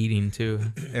before eating, too.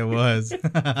 It was.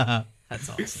 That's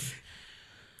awesome.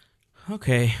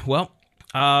 Okay, well,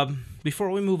 before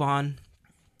we move on,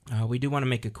 we do want to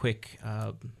make a quick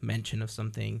mention of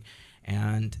something.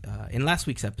 And in last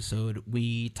week's episode,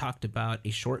 we talked about a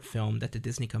short film that the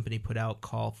Disney company put out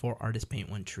called 4 Artists Paint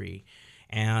One Tree.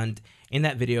 And in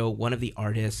that video, one of the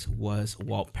artists was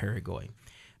Walt Paragoy.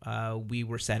 We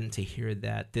were saddened to hear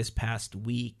that this past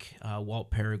week, Walt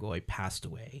Paragoy passed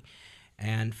away.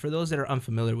 And for those that are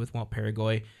unfamiliar with Walt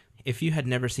Paragoy, if you had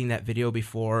never seen that video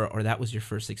before, or that was your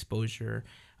first exposure,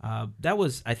 that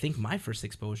was, I think, my first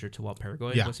exposure to Walt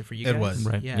Paragoy. Yeah, Was it for you it guys? was.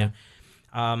 Right, yeah.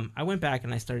 I went back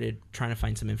and I started trying to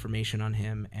find some information on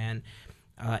him. And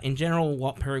in general,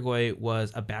 Walt Paragoy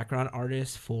was a background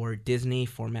artist for Disney,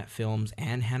 Format Films,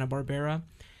 and Hanna-Barbera.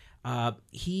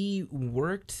 He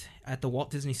worked at the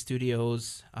Walt Disney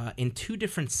Studios in 2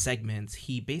 different segments.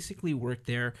 He basically worked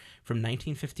there from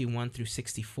 1951 through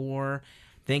 64,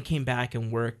 then came back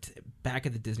and worked back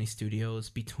at the Disney Studios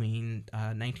between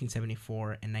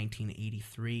 1974 and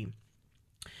 1983.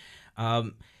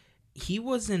 He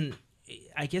wasn't,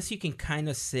 I guess you can kind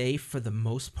of say for the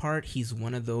most part, he's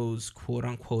one of those quote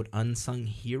unquote unsung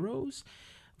heroes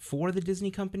for the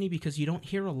Disney company, because you don't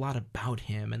hear a lot about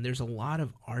him, and there's a lot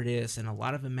of artists and a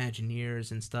lot of Imagineers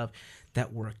and stuff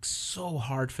that work so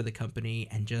hard for the company,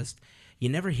 and just you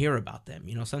never hear about them.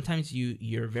 You know, sometimes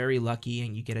you're very lucky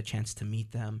and you get a chance to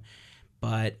meet them,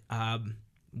 but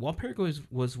Walt Paragoy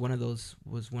was one of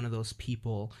those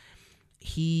people.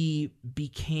 He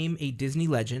became a Disney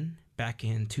legend back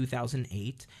in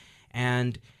 2008,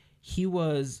 and he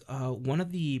was one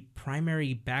of the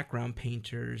primary background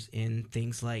painters in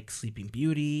things like Sleeping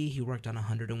Beauty. He worked on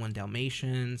 101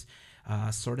 Dalmatians,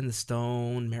 Sword in the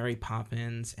Stone, Mary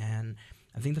Poppins, and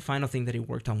I think the final thing that he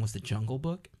worked on was The Jungle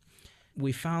Book.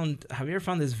 Have you ever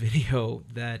found this video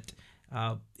that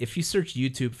if you search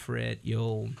YouTube for it,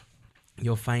 you'll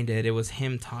find it. It was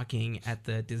him talking at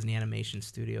the Disney Animation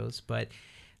Studios, but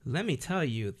let me tell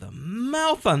you, the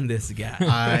mouth on this guy.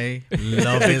 I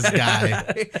love this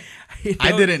guy.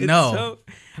 I didn't it's know.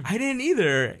 I didn't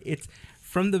either. It's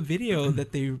from the video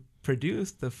that they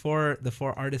produced, the four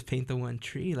artists paint the one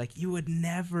tree. Like you would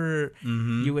never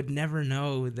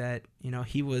know that, you know,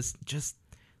 he was just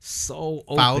so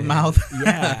open. Foul mouth.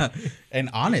 Yeah.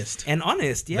 And honest.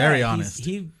 Yeah. Very honest.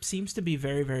 He seems to be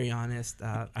very, very honest.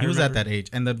 He was at that age.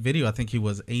 And that video, I think he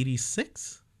was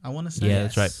 86, I want to say. Yeah,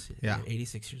 that's right. Yeah. Yeah.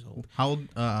 86 years old. How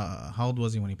old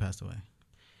was he when he passed away?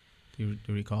 Do you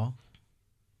recall?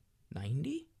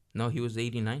 90? No, he was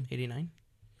 89. 89?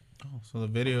 Oh, so the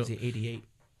video. Was he 88?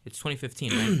 It's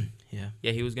 2015, right? Yeah.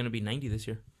 Yeah, he was going to be 90 this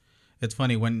year. It's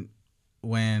funny when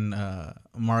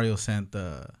Mario sent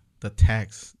the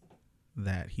text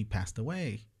that he passed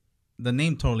away, the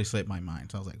name totally slipped my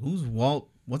mind. So I was like, "Who's Walt?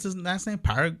 What's his last name?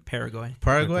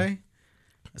 Paraguay."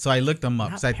 So I looked him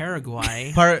up. Not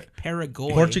Paraguay.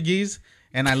 Paraguay. Portuguese,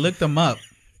 and I looked him up.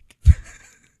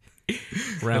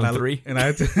 Round 3. And I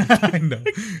had to, I know,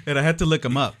 and I had to look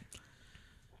him up.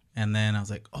 And then I was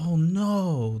like, "Oh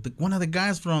no, one of the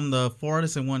guys from the 4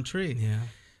 Artists in One Tree." Yeah.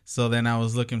 So then I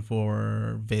was looking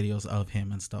for videos of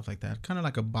him and stuff like that, kind of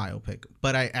like a biopic.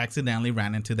 But I accidentally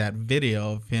ran into that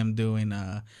video of him doing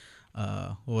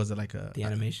what was it, like the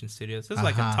animation studios. This is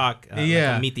like a Uh-huh. talk, like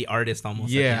Yeah. a meet the artist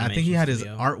almost. at Yeah, the I think he had animation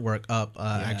his studio. artwork up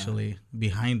actually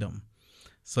behind him.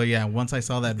 So yeah, once I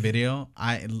saw that video,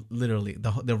 I literally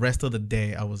the rest of the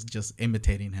day I was just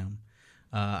imitating him.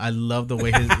 I love the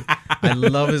way I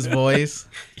love his voice.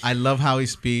 I love how he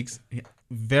speaks.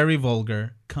 Very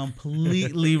vulgar.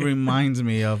 Completely reminds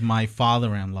me of my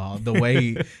father-in-law. The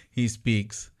way he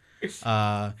speaks,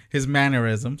 his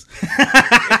mannerisms.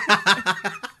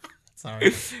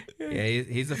 Sorry. Yeah,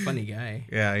 he's a funny guy.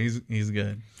 Yeah, he's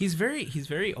good. He's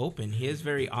very open. He is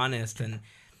very honest, and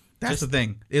that's the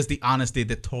thing. Is the honesty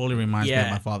that totally reminds me of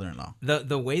my father-in-law.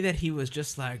 The way that he was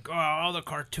just like, oh, all the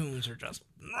cartoons are just.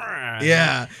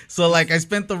 Yeah. So like I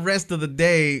spent the rest of the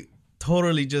day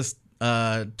totally just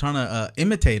trying to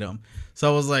imitate him.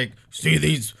 So I was like, see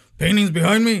these paintings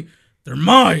behind me? They're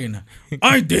mine.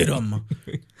 I did them.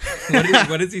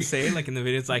 What does he say? Like in the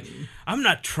video, it's like, I'm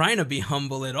not trying to be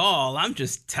humble at all. I'm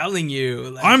just telling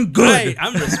you. Like, I'm good.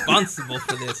 I'm responsible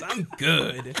for this. I'm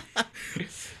good.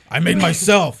 I made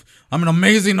myself. I'm an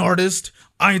amazing artist.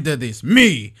 I did this.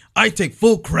 Me. I take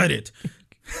full credit.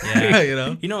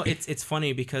 Yeah. It's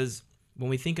funny because when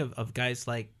we think of guys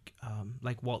like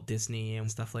Walt Disney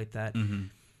and stuff like that, mm-hmm.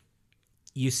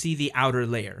 you see the outer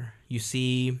layer. You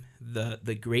see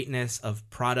the greatness of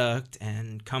product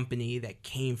and company that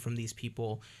came from these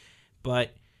people.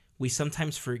 But we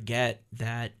sometimes forget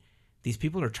that these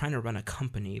people are trying to run a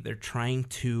company. They're trying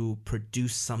to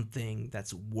produce something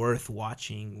that's worth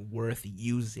watching, worth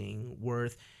using,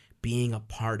 worth being a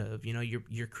part of.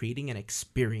 You're creating an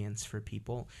experience for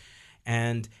people.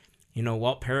 And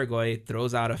Walt Paraguay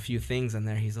throws out a few things in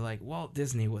there. He's like, Walt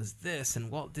Disney was this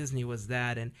and Walt Disney was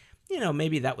that. And,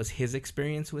 maybe that was his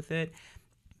experience with it.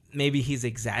 Maybe he's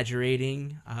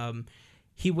exaggerating.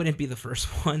 He wouldn't be the first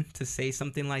one to say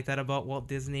something like that about Walt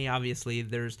Disney. Obviously,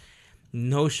 there's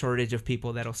no shortage of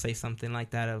people that'll say something like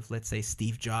that of, let's say,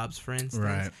 Steve Jobs, for instance.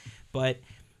 Right. But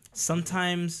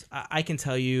sometimes I can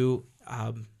tell you,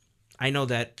 I know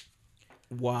that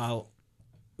while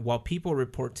people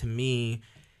report to me,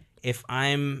 if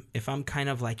I'm kind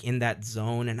of like in that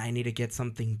zone and I need to get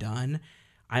something done,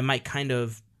 I might kind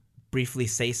of briefly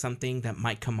say something that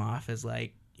might come off as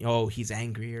like, oh, he's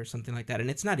angry or something like that. And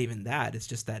it's not even that. It's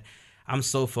just that I'm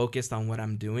so focused on what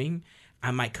I'm doing, I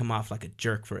might come off like a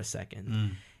jerk for a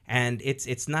second. And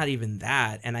it's not even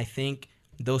that. And I think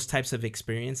those types of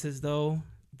experiences, though,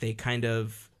 they kind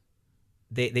of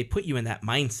they put you in that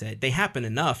mindset. They happen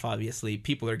enough, obviously.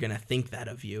 People are going to think that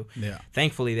of you. Yeah.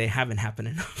 Thankfully, they haven't happened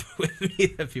enough with me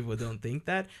that people don't think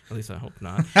that. At least I hope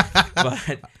not.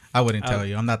 But I wouldn't tell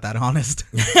you. I'm not that honest.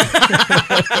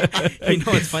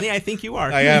 It's funny. I think you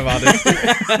are. I am honest.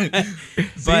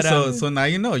 But, so now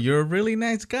you know you're a really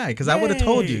nice guy because I would have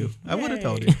told you. I would have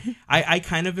told you. I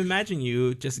kind of imagine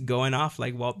you just going off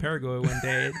like Walt Paraguay one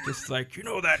day, just like,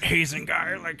 that Hazen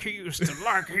guy, like he used to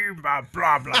like him, blah,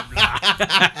 blah, blah, blah.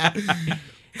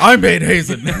 I made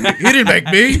Hazen. He didn't make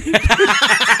me.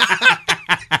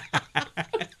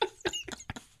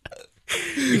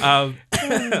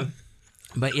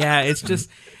 But yeah, it's just,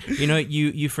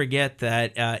 you forget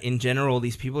that in general,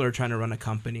 these people are trying to run a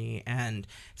company, and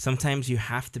sometimes you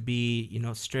have to be,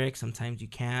 strict. Sometimes you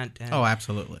can't. And oh,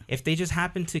 absolutely. If they just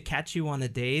happen to catch you on a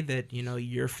day that,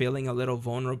 you're feeling a little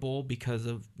vulnerable because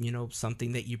of,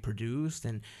 something that you produced,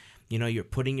 and, you're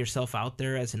putting yourself out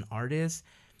there as an artist,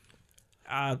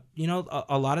 a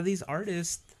lot of these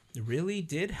artists really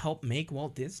did help make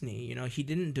Walt Disney. He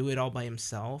didn't do it all by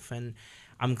himself, and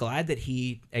I'm glad that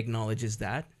he acknowledges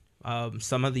that.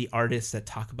 Some of the artists that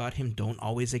talk about him don't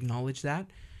always acknowledge that,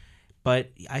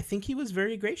 but I think he was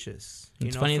very gracious.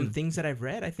 It's funny, from things that I've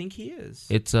read, I think he is.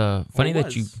 It's funny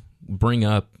that you bring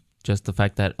up just the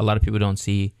fact that a lot of people don't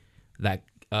see that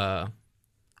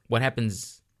what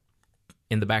happens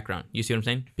in the background. You see what I'm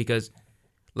saying? Because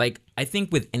like, I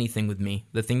think with anything with me,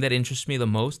 the thing that interests me the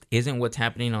most isn't what's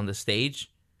happening on the stage.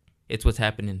 It's what's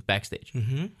happening backstage.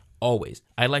 Mm-hmm. Always.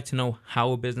 I like to know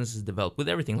how a business is developed with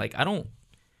everything. Like,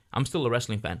 I'm still a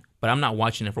wrestling fan, but I'm not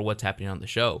watching it for what's happening on the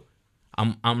show.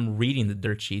 I'm reading the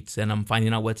dirt sheets and I'm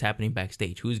finding out what's happening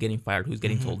backstage. Who's getting fired? Who's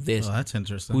getting told this? Oh, that's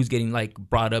interesting. Who's getting like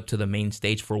brought up to the main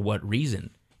stage for what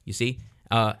reason? You see?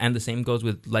 And the same goes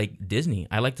with like Disney.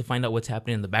 I like to find out what's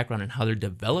happening in the background and how they're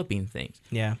developing things.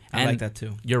 Yeah, I like that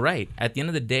too. You're right. At the end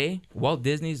of the day, Walt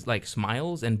Disney's like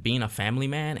smiles and being a family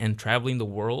man and traveling the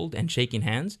world and shaking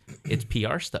hands, it's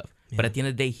PR stuff. Yeah. But at the end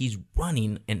of the day, he's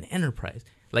running an enterprise.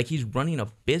 Like, he's running a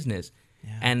business.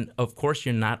 Yeah. And of course,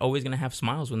 you're not always going to have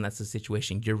smiles when that's the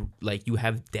situation. You're like, you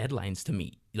have deadlines to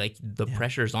meet. Like, the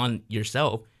pressure's on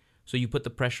yourself. So you put the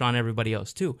pressure on everybody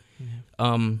else too.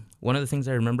 Yeah. One of the things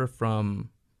I remember from,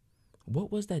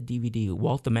 what was that DVD?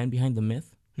 Walt, the Man Behind the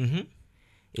Myth? Mm-hmm.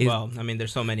 Well, I mean,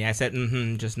 there's so many. I said,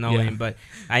 just knowing, Yeah. but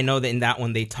I know that in that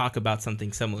one they talk about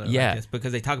something similar Yeah. like this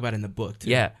because they talk about it in the book, too.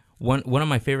 Yeah. One of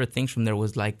my favorite things from there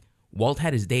was like Walt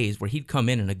had his days where he'd come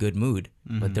in a good mood,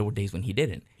 but there were days when he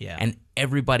didn't. Yeah. And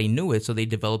everybody knew it, so they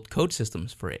developed code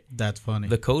systems for it. That's funny.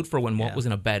 The code for when Walt Yeah. was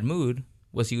in a bad mood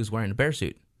was he was wearing a bear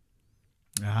suit.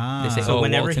 Ah, They say, So Oh,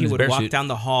 whenever Walt's in he his would bear walk suit. down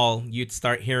the hall, you'd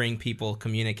start hearing people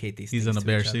communicate these He's things in a to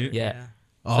bear each other. suit? Yeah.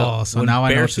 oh, so when now I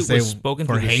know Bear what to Suit say was spoken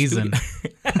for through the Hazen.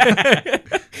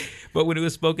 But when it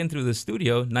was spoken through the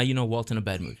studio, now you know Walt's in a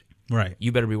bad mood. Right.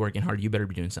 You better be working hard. You better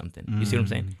be doing something. You see what I'm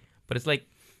saying? But it's like,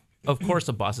 of course,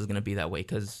 the boss is going to be that way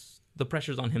because the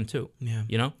pressure's on him too. Yeah.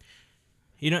 You know?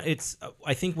 It's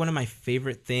I think one of my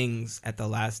favorite things at the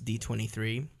last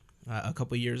D23 a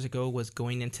couple years ago was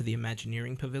going into the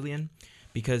Imagineering Pavilion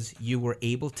because you were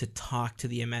able to talk to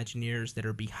the Imagineers that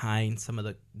are behind some of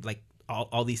the, like,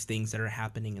 all these things that are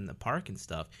happening in the park and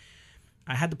stuff.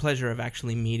 I had the pleasure of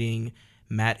actually meeting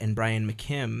Matt and Brian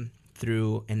McKim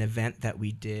through an event that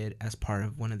we did as part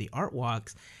of one of the art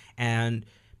walks. And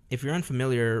if you're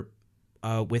unfamiliar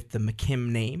with the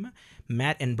McKim name,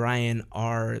 Matt and Brian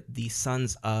are the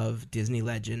sons of Disney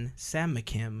legend Sam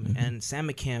McKim, and Sam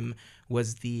McKim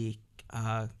was the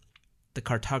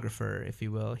cartographer, if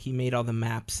you will. He made all the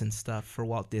maps and stuff for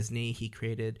Walt Disney. He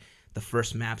created the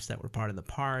first maps that were part of the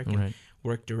park and Right.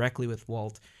 worked directly with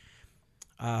Walt.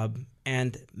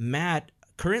 And Matt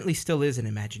currently still is an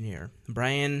Imagineer.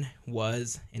 Brian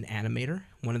was an animator.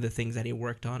 One of the things that he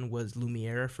worked on was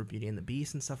Lumiere for Beauty and the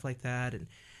Beast and stuff like that.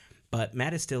 But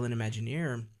Matt is still an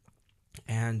Imagineer,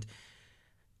 and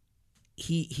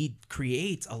he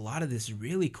creates a lot of this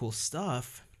really cool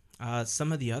stuff.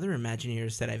 Some of the other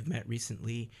Imagineers that I've met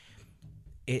recently,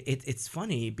 it's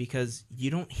funny because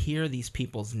you don't hear these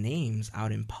people's names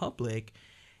out in public,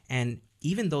 and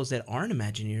even those that aren't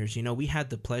Imagineers, we had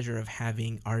the pleasure of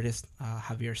having artist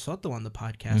Javier Soto on the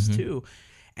podcast too,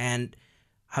 and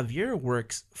Javier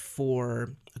works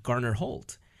for Garner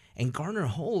Holt. And Garner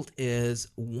Holt is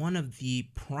one of the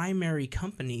primary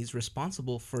companies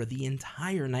responsible for the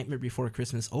entire Nightmare Before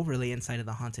Christmas overlay inside of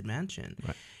the Haunted Mansion.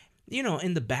 Right.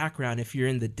 In the background, if you're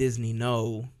in the Disney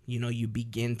know, you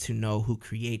begin to know who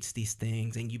creates these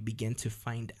things and you begin to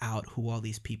find out who all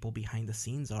these people behind the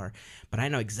scenes are. But I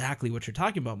know exactly what you're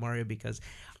talking about, Mario, because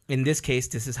in this case,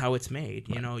 this is how it's made.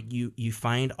 Right. You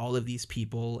find all of these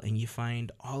people and you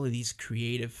find all of these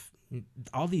creative,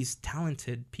 all these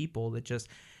talented people that just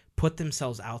put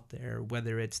themselves out there,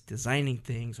 whether it's designing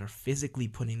things or physically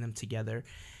putting them together.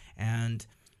 And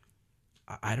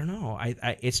I don't know.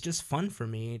 It's just fun for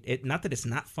me. Not that it's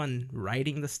not fun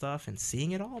writing the stuff and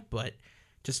seeing it all, but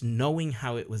just knowing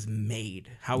how it was made,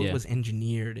 how it was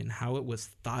engineered, and how it was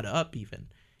thought up even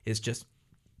is just,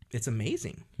 it's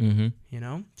amazing.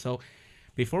 Mm-hmm. So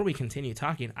before we continue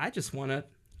talking, I just want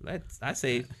to, I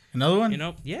say, Another one?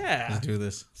 yeah. Let's do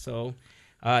this. So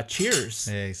cheers.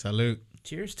 Hey, salute.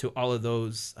 Cheers to all of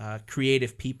those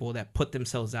creative people that put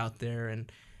themselves out there and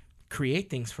create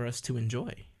things for us to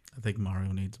enjoy. I think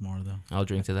Mario needs more, though. I'll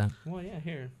drink to that. Well, yeah,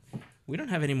 here. We don't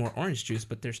have any more orange juice,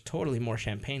 but there's totally more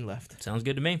champagne left. Sounds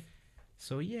good to me.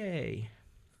 So, yay.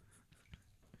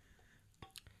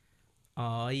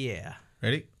 Oh, yeah.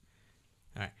 Ready?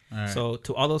 All right. All right. So,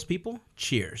 to all those people,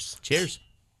 cheers. Cheers.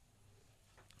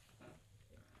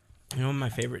 One of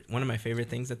my favorite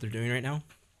things that they're doing right now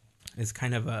is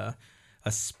kind of a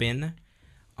spin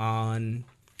on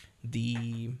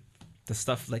the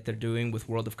stuff like they're doing with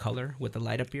World of Color with the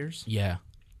light up ears. Yeah.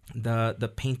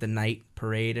 The Paint the Night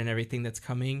parade and everything that's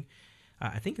coming.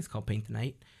 I think it's called Paint the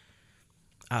Night.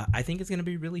 I think it's going to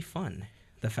be really fun.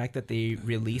 The fact that they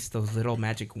released those little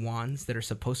magic wands that are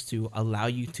supposed to allow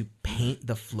you to paint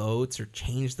the floats or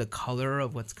change the color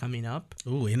of what's coming up.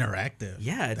 Ooh, interactive.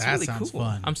 Yeah, it's that really sounds cool.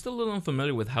 fun. I'm still a little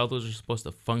unfamiliar with how those are supposed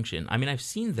to function. I mean, I've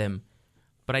seen them,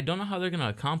 but I don't know how they're going to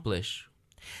accomplish.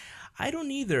 I don't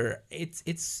either.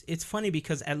 It's funny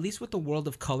because at least with the World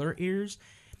of Color ears,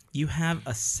 you have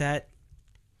a set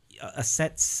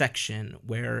section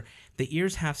where the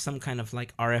ears have some kind of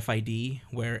like RFID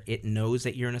where it knows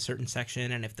that you're in a certain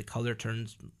section, and if the color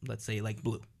turns, let's say, like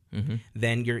blue,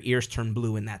 then your ears turn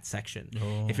blue in that section.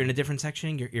 Oh. If you're in a different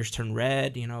section, your ears turn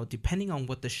red, depending on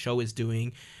what the show is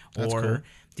doing. That's or cool.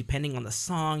 depending on the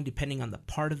song, depending on the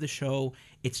part of the show.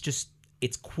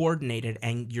 It's coordinated,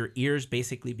 and your ears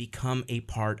basically become a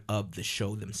part of the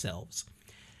show themselves.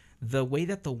 The way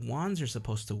that the wands are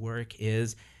supposed to work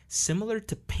is similar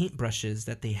to paintbrushes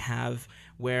that they have,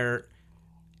 where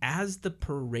as the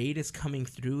parade is coming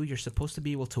through, you're supposed to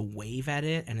be able to wave at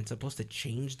it, and it's supposed to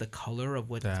change the color of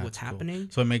what's That's cool. happening.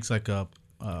 So it makes like a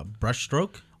brush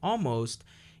stroke? Almost.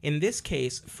 In this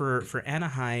case, for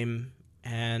Anaheim,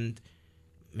 and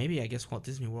maybe I guess Walt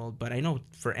Disney World, but I know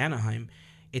for Anaheim,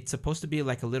 it's supposed to be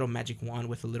like a little magic wand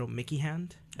with a little Mickey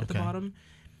hand at the bottom.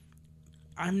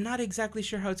 I'm not exactly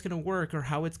sure how it's going to work or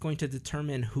how it's going to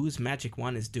determine whose magic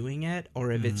wand is doing it,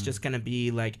 or if it's just going to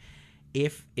be like,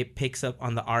 if it picks up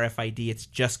on the RFID, it's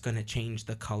just going to change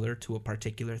the color to a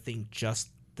particular thing just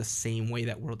the same way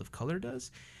that World of Color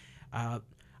does.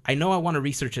 I know I want to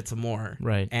research it some more.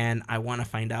 Right. And I want to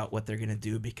find out what they're going to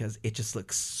do because it just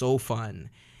looks so fun.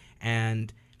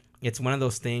 And it's one of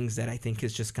those things that I think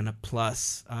is just going to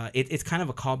plus. It's kind of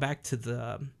a callback to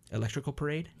the Electrical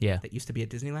Parade that used to be at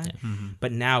Disneyland. Yeah. Mm-hmm.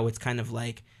 But now it's kind of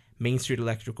like Main Street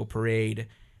Electrical Parade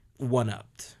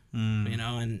one-upped. You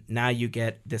know, and now you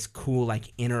get this cool,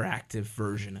 like, interactive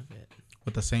version of it.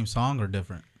 With the same song or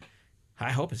different? I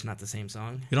hope it's not the same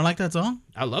song. You don't like that song?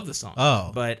 I love the song.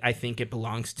 Oh. But I think it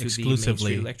belongs to the Main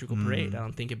Street Electrical Parade. I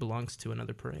don't think it belongs to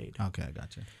another parade. Okay, I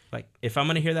gotcha. Like, if I'm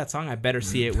going to hear that song, I better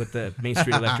see it with the Main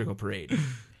Street Electrical Parade.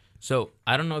 So,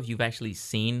 I don't know if you've actually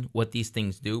seen what these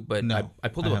things do, but no, I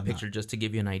pulled up a picture just to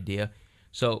give you an idea.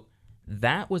 So,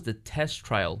 that was the test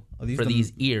trial for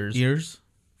these ears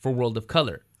for World of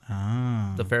Color.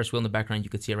 Ah. The Ferris wheel in the background, you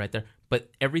could see it right there. But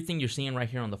everything you're seeing right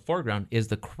here on the foreground is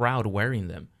the crowd wearing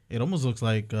them. It almost looks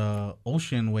like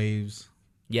ocean waves.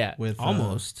 Yeah, with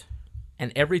almost.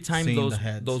 And every time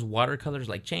those watercolors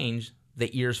like change, the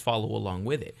ears follow along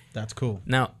with it. That's cool.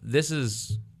 Now, this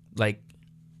is like...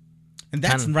 And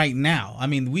that's right now. I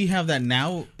mean, we have that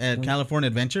now at California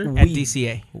Adventure. At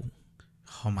DCA.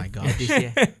 Oh my God.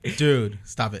 Dude,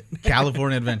 stop it.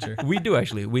 California Adventure. We do,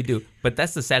 actually. We do. But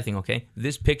that's the sad thing, okay?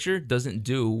 This picture doesn't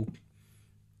do...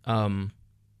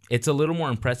 it's a little more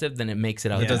impressive than it makes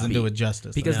it out. It doesn't do it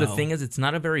justice. Because the thing is, it's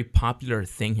not a very popular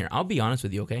thing here. I'll be honest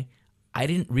with you, okay? I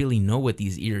didn't really know what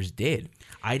these ears did.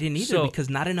 I didn't either because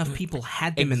not enough people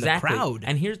had them in the crowd.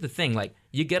 And here's the thing, like,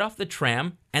 you get off the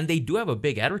tram, and they do have a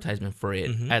big advertisement for it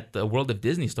at the World of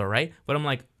Disney store, right? But I'm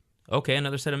like, okay,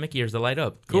 another set of Mickey ears to light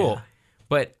up. Cool. Yeah.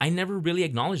 But I never really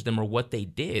acknowledged them or what they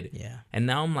did. Yeah. And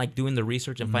now I'm like doing the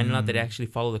research and finding out that they actually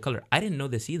follow the color. I didn't know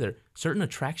this either. Certain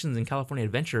attractions in California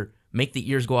Adventure make the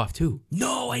ears go off too.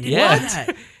 No, I didn't know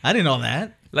that. I didn't know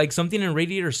that. Like something in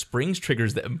Radiator Springs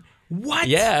triggers them. What?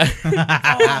 Yeah.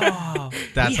 Oh,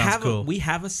 that sounds cool. We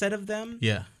have a set of them.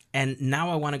 Yeah. And now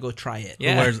I want to go try it.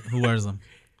 Yeah. Who wears them?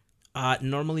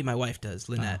 Normally my wife does,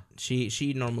 Lynette.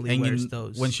 She normally wears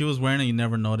those. When she was wearing it, you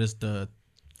never noticed the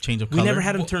change of color? We never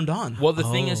had them turned on. Well, the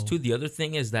thing is, too, the other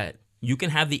thing is that you can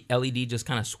have the LED just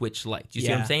kind of switch lights. You see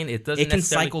what I'm saying? It doesn't. It can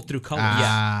cycle through colors.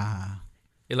 Ah.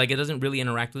 Yeah. It doesn't really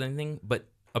interact with anything, but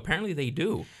apparently they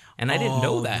do. And I didn't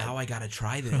know that. Now I gotta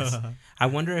try this. I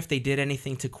wonder if they did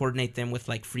anything to coordinate them with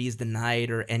like Freeze the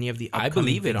Night or any of the upcoming I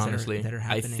believe it, things honestly. that are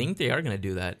I happening. think they are going to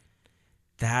do that.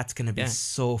 That's going to be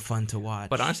so fun to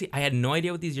watch. But honestly, I had no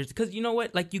idea what these ears... Because you know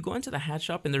what? Like, you go into the hat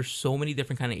shop and there's so many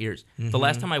different kind of ears. The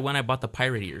last time I went, I bought the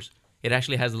pirate ears. It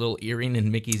actually has a little earring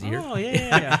in Mickey's ear. Oh,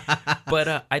 yeah.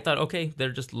 But I thought, okay,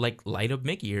 they're just like light up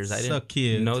Mickey ears. I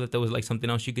didn't know that there was like something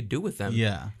else you could do with them.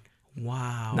 Yeah.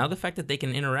 Wow. Now the fact that they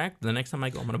can interact, the next time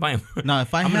I go, I'm going to buy them. Now,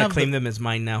 if I'm going to claim them as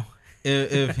mine now.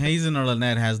 If Hazen or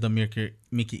Lynette has the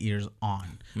Mickey ears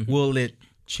on, will it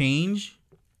change?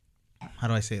 How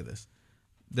do I say this?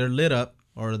 They're lit up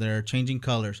or they're changing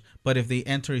colors, but if they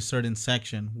enter a certain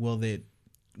section, will it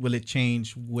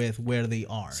change with where they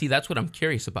are? See, that's what I'm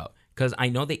curious about, because I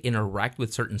know they interact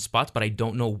with certain spots, but I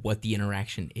don't know what the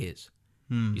interaction is.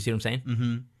 You see what I'm saying?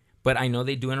 Mm-hmm. But I know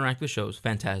they do interact with shows,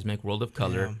 Fantasmic, World of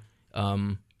Color. Yeah.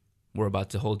 We're about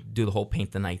to do the whole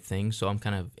Paint the Night thing, so I'm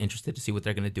kind of interested to see what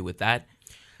they're going to do with that.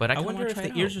 But I wonder if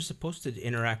the ears are supposed to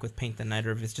interact with Paint the Night,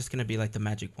 or if it's just going to be like the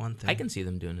Magic Wand thing. I can see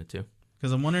them doing it too.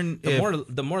 Because I'm wondering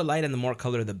the more light and the more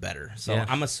color, the better. So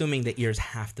I'm assuming the ears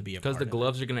have to be a part of it. Because the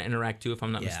gloves are going to interact too, if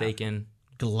I'm not mistaken.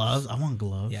 Gloves? I want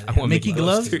gloves. Yeah, I want Mickey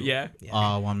gloves too. Yeah. Oh,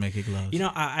 I want Mickey gloves. You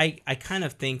know, I kind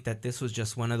of think that this was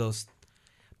just one of those...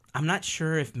 I'm not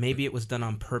sure if maybe it was done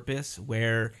on purpose,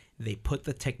 where they put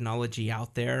the technology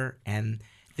out there and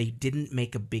they didn't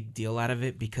make a big deal out of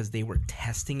it because they were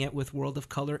testing it with World of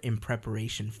Color in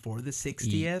preparation for the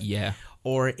 60th. Yeah.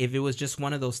 Or if it was just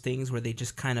one of those things where they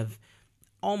just kind of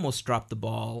almost dropped the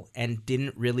ball and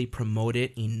didn't really promote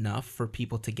it enough for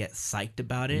people to get psyched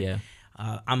about it. Yeah.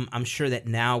 I'm sure that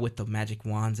now with the magic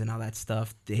wands and all that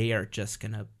stuff, they are just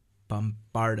going to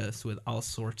bombard us with all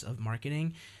sorts of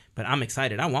marketing. But I'm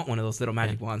excited. I want one of those little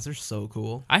magic wands. They're so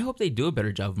cool. I hope they do a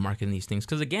better job of marketing these things.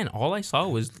 Because, again, all I saw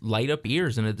was light up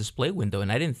ears in a display window,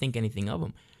 and I didn't think anything of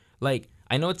them. Like,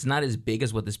 I know it's not as big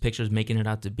as what this picture is making it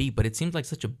out to be, but it seems like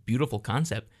such a beautiful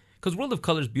concept. Because World of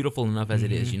Color is beautiful enough as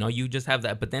it is. You know, you just have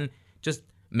that. But then just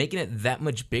making it that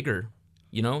much bigger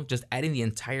You know, just adding the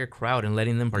entire crowd and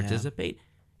letting them participate.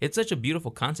 It's such a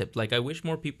beautiful concept. Like, I wish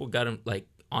more people got like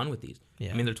on with these.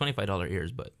 Yeah. I mean, they're $25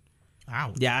 ears, but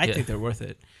Wow. Yeah, I think they're worth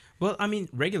it. Well, I mean,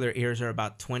 regular ears are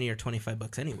about $20 or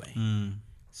 $25 anyway.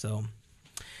 So,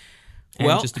 and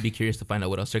well, just to be curious to find out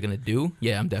what else they're gonna do.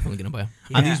 Yeah, I'm definitely gonna buy them.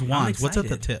 Are yeah, these I'm wands? What's at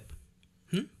the excited.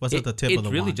 tip? What's at the tip of the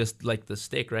It's really wand? just like the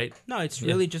stick, right? No, it's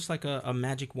really just like a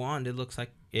magic wand. It looks like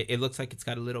it's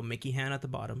got a little Mickey hand at the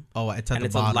bottom, Oh, it's at and the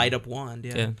it's bottom. a light up wand.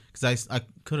 Yeah. Yeah. Because I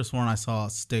could have sworn I saw a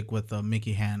stick with a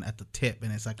Mickey hand at the tip,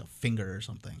 and it's like a finger or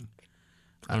something.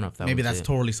 I don't know if that Maybe was that's it.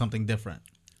 totally something different.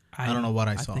 I don't know what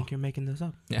I saw. I think you're making this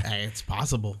up. Yeah. Hey, it's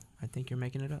possible. I think you're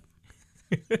making it up.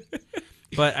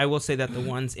 But I will say that the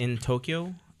ones in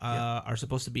Tokyo are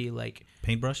supposed to be like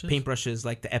Paintbrushes? paintbrushes,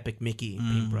 like the Epic Mickey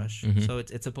paintbrush. So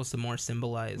it's supposed to more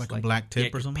symbolize Like a black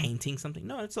tip or you're something? painting something.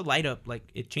 No, it's a light up. Like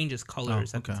it changes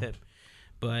colors at the tip.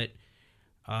 But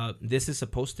this is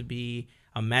supposed to be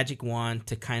a magic wand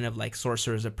to kind of like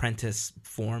Sorcerer's Apprentice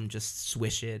form. Just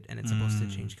swish it, and it's supposed to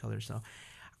change colors. So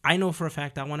I know for a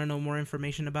fact I want to know more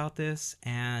information about this,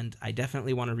 and I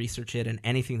definitely want to research it. And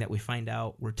anything that we find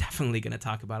out, we're definitely going to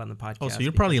talk about on the podcast. Oh, so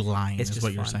you're probably lying it's is just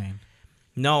what you're fun. saying.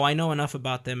 No, I know enough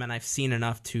about them, and I've seen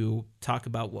enough to talk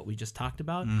about what we just talked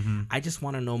about. I just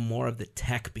want to know more of the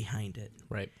tech behind it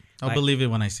Right. I'll Like- believe it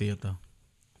when I see it, though.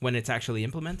 when it's actually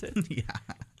implemented. Yeah.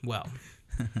 Well,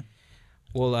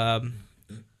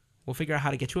 we'll figure out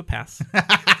how to get you a pass.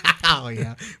 Oh,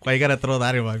 yeah. Why you got to throw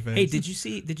that in my face? Hey, did you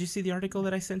see the article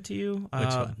that I sent to you? Which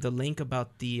one? The link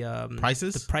about the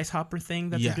Prices? the price hopper thing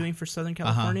that Yeah. they're doing for Southern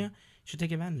California. You should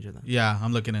take advantage of that. Yeah,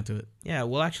 I'm looking into it. Yeah,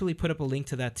 we'll actually put up a link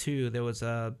to that too. There was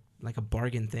a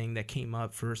bargain thing that came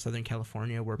up for Southern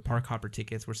California where park hopper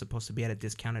tickets were supposed to be at a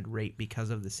discounted rate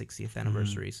because of the 60th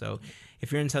anniversary. So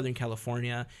if you're in Southern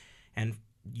California and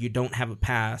you don't have a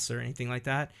pass or anything like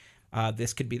that,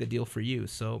 this could be the deal for you.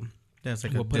 So Yeah, it's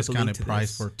like We'll a put up a link discounted to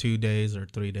price this. for 2 days or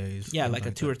 3 days. yeah, things like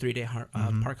a 2 or 3 day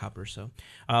park hopper. So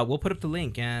we'll put up the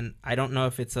link, and I don't know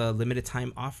if it's a limited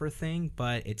time offer thing,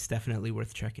 but it's definitely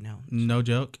worth checking out. No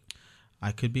joke.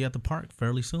 I could be at the park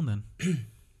fairly soon then.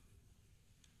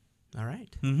 All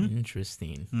right.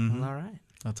 Interesting. Well, all right.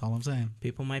 That's all I'm saying.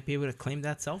 People might be able to claim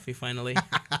that selfie finally.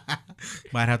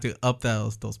 Might have to up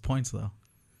those points though.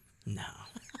 No.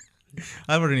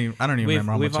 I don't even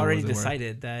remember how We've much already it was.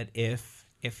 decided that if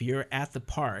you're at the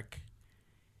park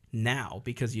now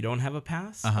because you don't have a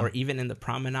pass, or even in the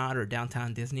promenade or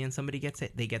downtown Disney and somebody gets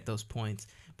it, they get those points.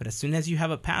 But as soon as you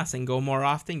have a pass and go more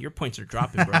often, your points are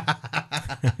dropping, bro.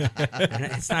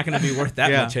 It's not going to be worth that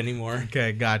Yeah. much anymore.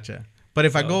 Okay, gotcha. But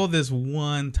if I So- go this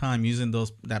one time using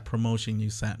that promotion you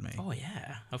sent me, Oh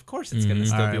yeah, of course it's going to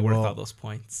still All be right, worth well- all those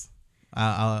points.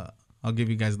 I'll give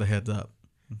you guys the heads up.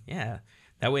 Yeah,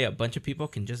 that way a bunch of people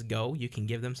can just go. You can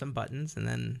give them some buttons, and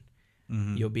then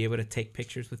you'll be able to take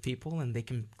pictures with people, and they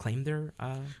can claim their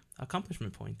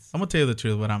accomplishment points. I'm gonna tell you the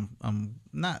truth. What I'm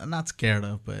not scared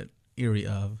of, but eerie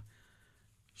of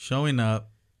showing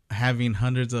up, having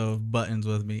hundreds of buttons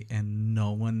with me, and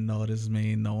no one notices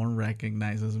me, no one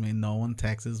recognizes me, no one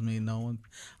texts me, no one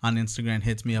on Instagram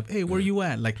hits me up. Hey, where you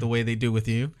at? Like the way they do with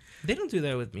you. They don't do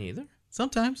that with me either.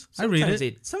 Sometimes I read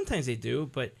it. Sometimes they do,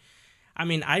 but I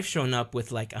mean, I've shown up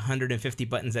with like 150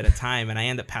 buttons at a time, and I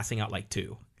end up passing out like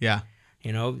 2. Yeah.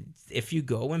 You know, if you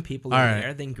go and people All are right.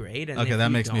 there, then great. And Okay, if that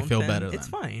you makes me don't, feel then better. It's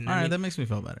then. fine. All I right, mean, that makes me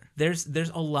feel better. there's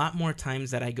a lot more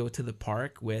times that I go to the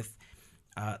park with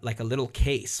like a little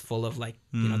case full of like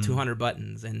 200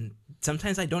 buttons, and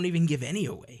sometimes I don't even give any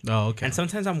away. Oh, okay. And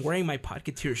sometimes I'm wearing my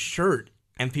Podcateer shirt,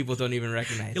 and people don't even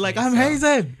recognize You're like, me. I'm So-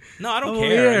 Hazen. No, I don't Over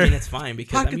care. here. I mean, it's fine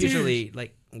because I'm Podcateers. usually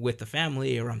like with the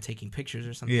family or I'm taking pictures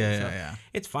or something. Yeah, so yeah.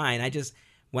 It's fine. I just,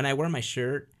 when I wear my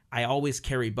shirt, I always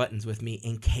carry buttons with me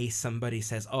in case somebody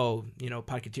says, oh,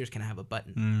 Podcateers can I have a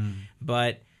button.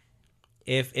 But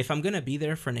if I'm going to be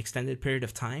there for an extended period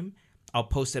of time, I'll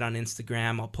post it on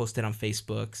Instagram. I'll post it on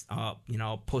Facebook.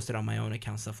 I'll post it on my own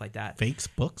account, stuff like that. Fakes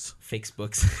books.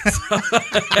 Facebooks.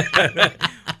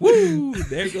 Woo!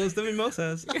 There goes the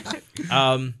mimosas.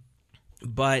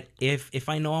 But if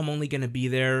I know I'm only going to be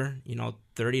there,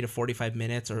 30 to 45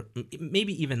 minutes or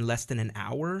maybe even less than an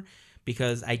hour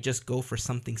because I just go for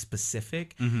something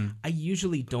specific, I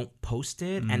usually don't post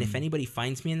it. And if anybody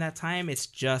finds me in that time, it's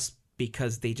just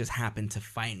because they just happen to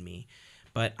find me.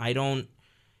 But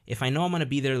if I know I'm going to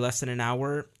be there less than an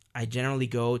hour, I generally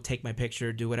go take my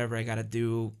picture, do whatever I got to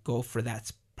do, go for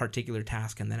that particular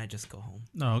task, and then I just go home.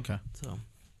 Oh, okay. So,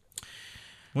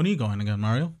 When are you going again,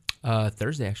 Mario?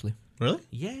 Thursday actually. Really?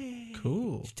 yay.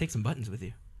 Cool. You should take some buttons with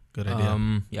you. Good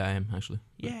idea. Yeah, I am actually.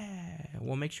 Yeah.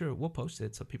 We'll make sure we'll post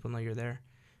it so people know you're there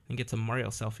and get some Mario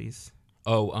selfies.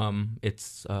 Oh,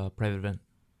 it's a private event.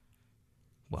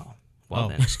 Well,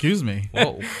 then. Excuse me.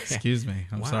 Whoa. Excuse me.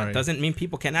 I'm Wow, sorry. Doesn't mean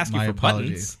people can't ask My you for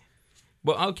apologies. buttons.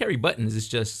 Well, I'll carry buttons. It's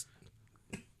just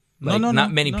No, like, no, not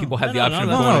no, many no. people have No, the no, option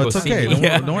no, of No, going no, to it's go okay. see me.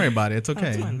 Don't worry about it. It's okay.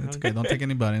 It's fine. It's okay. Don't take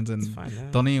any buttons and It's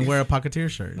fine. don't even wear a Pocketeer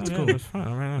shirt. It's cool. It's fine.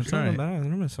 I'm It's all right.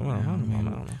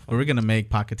 right. We were gonna make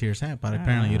Pocketeers hat, but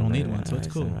apparently you don't need one, so it's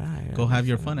cool. Go have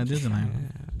your fun at Disneyland.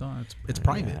 No, it's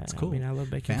private. It's cool. I mean, I love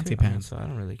bacon Fancy too, pants. so I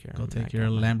don't really care. Go I take got your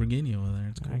my- Lamborghini over there.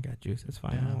 It's cool. I got juice. It's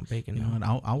fine. Yeah. I want bacon. You know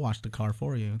what? I'll wash the car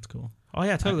for you. It's cool. Oh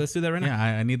yeah, totally. Let's do that right now.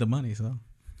 Yeah, I need the money, so.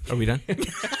 Are we done?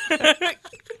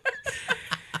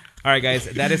 All right, guys,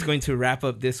 that is going to wrap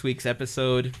up this week's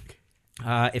episode.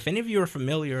 If any of you are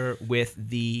familiar with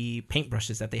the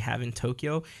paintbrushes that they have in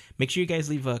Tokyo, make sure you guys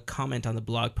leave a comment on the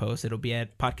blog post. It'll be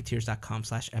at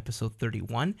podcateers.com/episode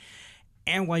 31.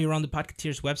 And while you're on the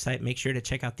Podcateers website, make sure to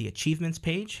check out the achievements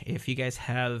page. If you guys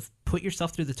have put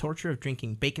yourself through the torture of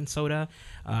drinking baking soda,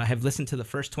 have listened to the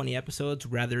first 20 episodes,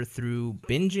 rather through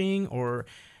binging or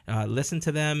listen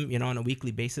to them, on a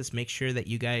weekly basis, make sure that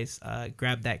you guys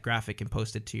grab that graphic and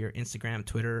post it to your Instagram,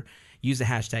 Twitter. Use the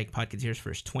hashtag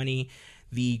PodcateersFirst20.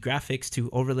 The graphics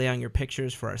to overlay on your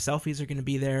pictures for our selfies are going to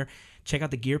be there. Check out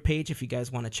the gear page if you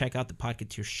guys want to check out the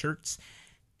Podcateers shirts.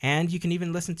 And you can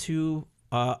even listen to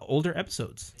older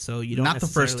episodes. So you don't Not the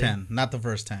first necessarily- 10. Not the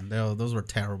first 10. Those were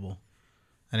terrible.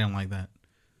 I didn't like that.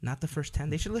 Not the first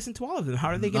 10. They should listen to all of them. How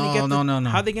are they going to No, get no.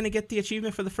 How are they going to get the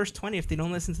achievement for the first 20 if they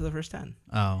don't listen to the first 10?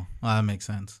 Oh, well, that makes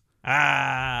sense.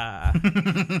 Ah.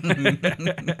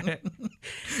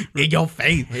 In your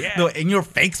face. Yeah. No, in your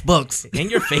fakes books. In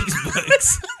your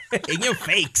Facebooks. In your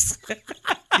fakes.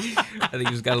 I think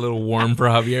he just got a little warm for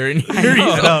Javier in I here.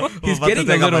 know. I'm He's about to getting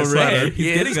a take off my little sweater. red.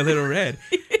 He's getting a little red.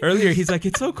 Earlier, he's like,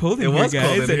 it's so cold in It here, was cold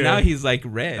guys. in And here. now he's like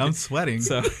red. I'm sweating.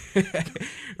 So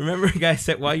remember, guys,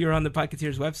 that while you're on the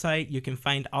Podcateers website, you can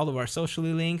find all of our social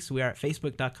links. We are at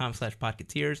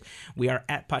facebook.com/Podcateers. We are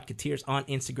at Podcateers on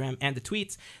Instagram and the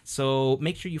tweets. So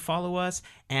make sure you follow us.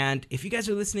 And if you guys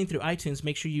are listening through iTunes,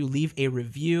 make sure you leave a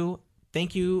review.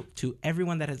 Thank you to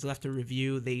everyone that has left a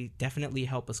review. They definitely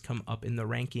help us come up in the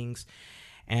rankings.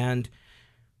 And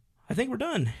I think we're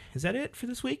done. Is that it for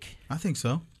this week? I think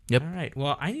so. Yep. All right.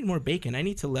 Well, I need more bacon. I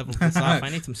need to level this off. I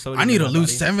need some soda. I need in to my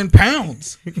lose body. 7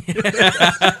 pounds.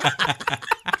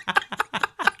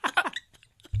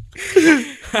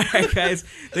 All right, guys.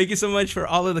 Thank you so much for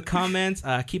all of the comments.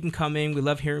 Keep them coming. We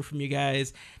love hearing from you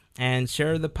guys. And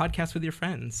share the podcast with your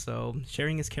friends. So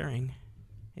sharing is caring.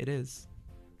 It is.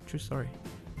 True story.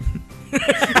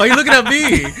 Why are you looking at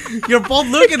me? You're both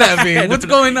looking at me. What's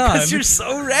going on? Because you're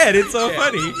so red. It's so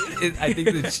funny. I think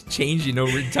it's changing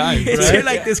over time. It's Right? you're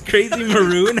like this crazy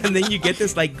maroon, and then you get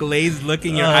this like glazed look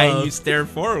in your eye, and you stare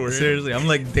forward. Seriously, I'm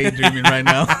like daydreaming right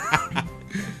now.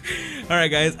 All right,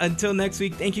 guys. Until next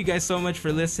week, thank you guys so much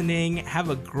for listening. Have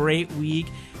a great week.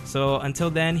 So until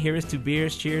then, here is to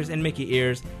beers, cheers, and Mickey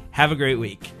ears. Have a great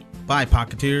week. Bye,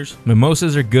 Pocketeers.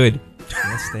 Mimosas are good.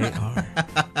 Yes, they are.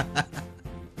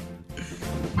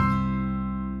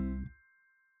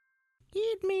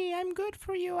 Eat me. I'm good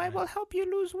for you. I will help you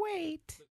lose weight.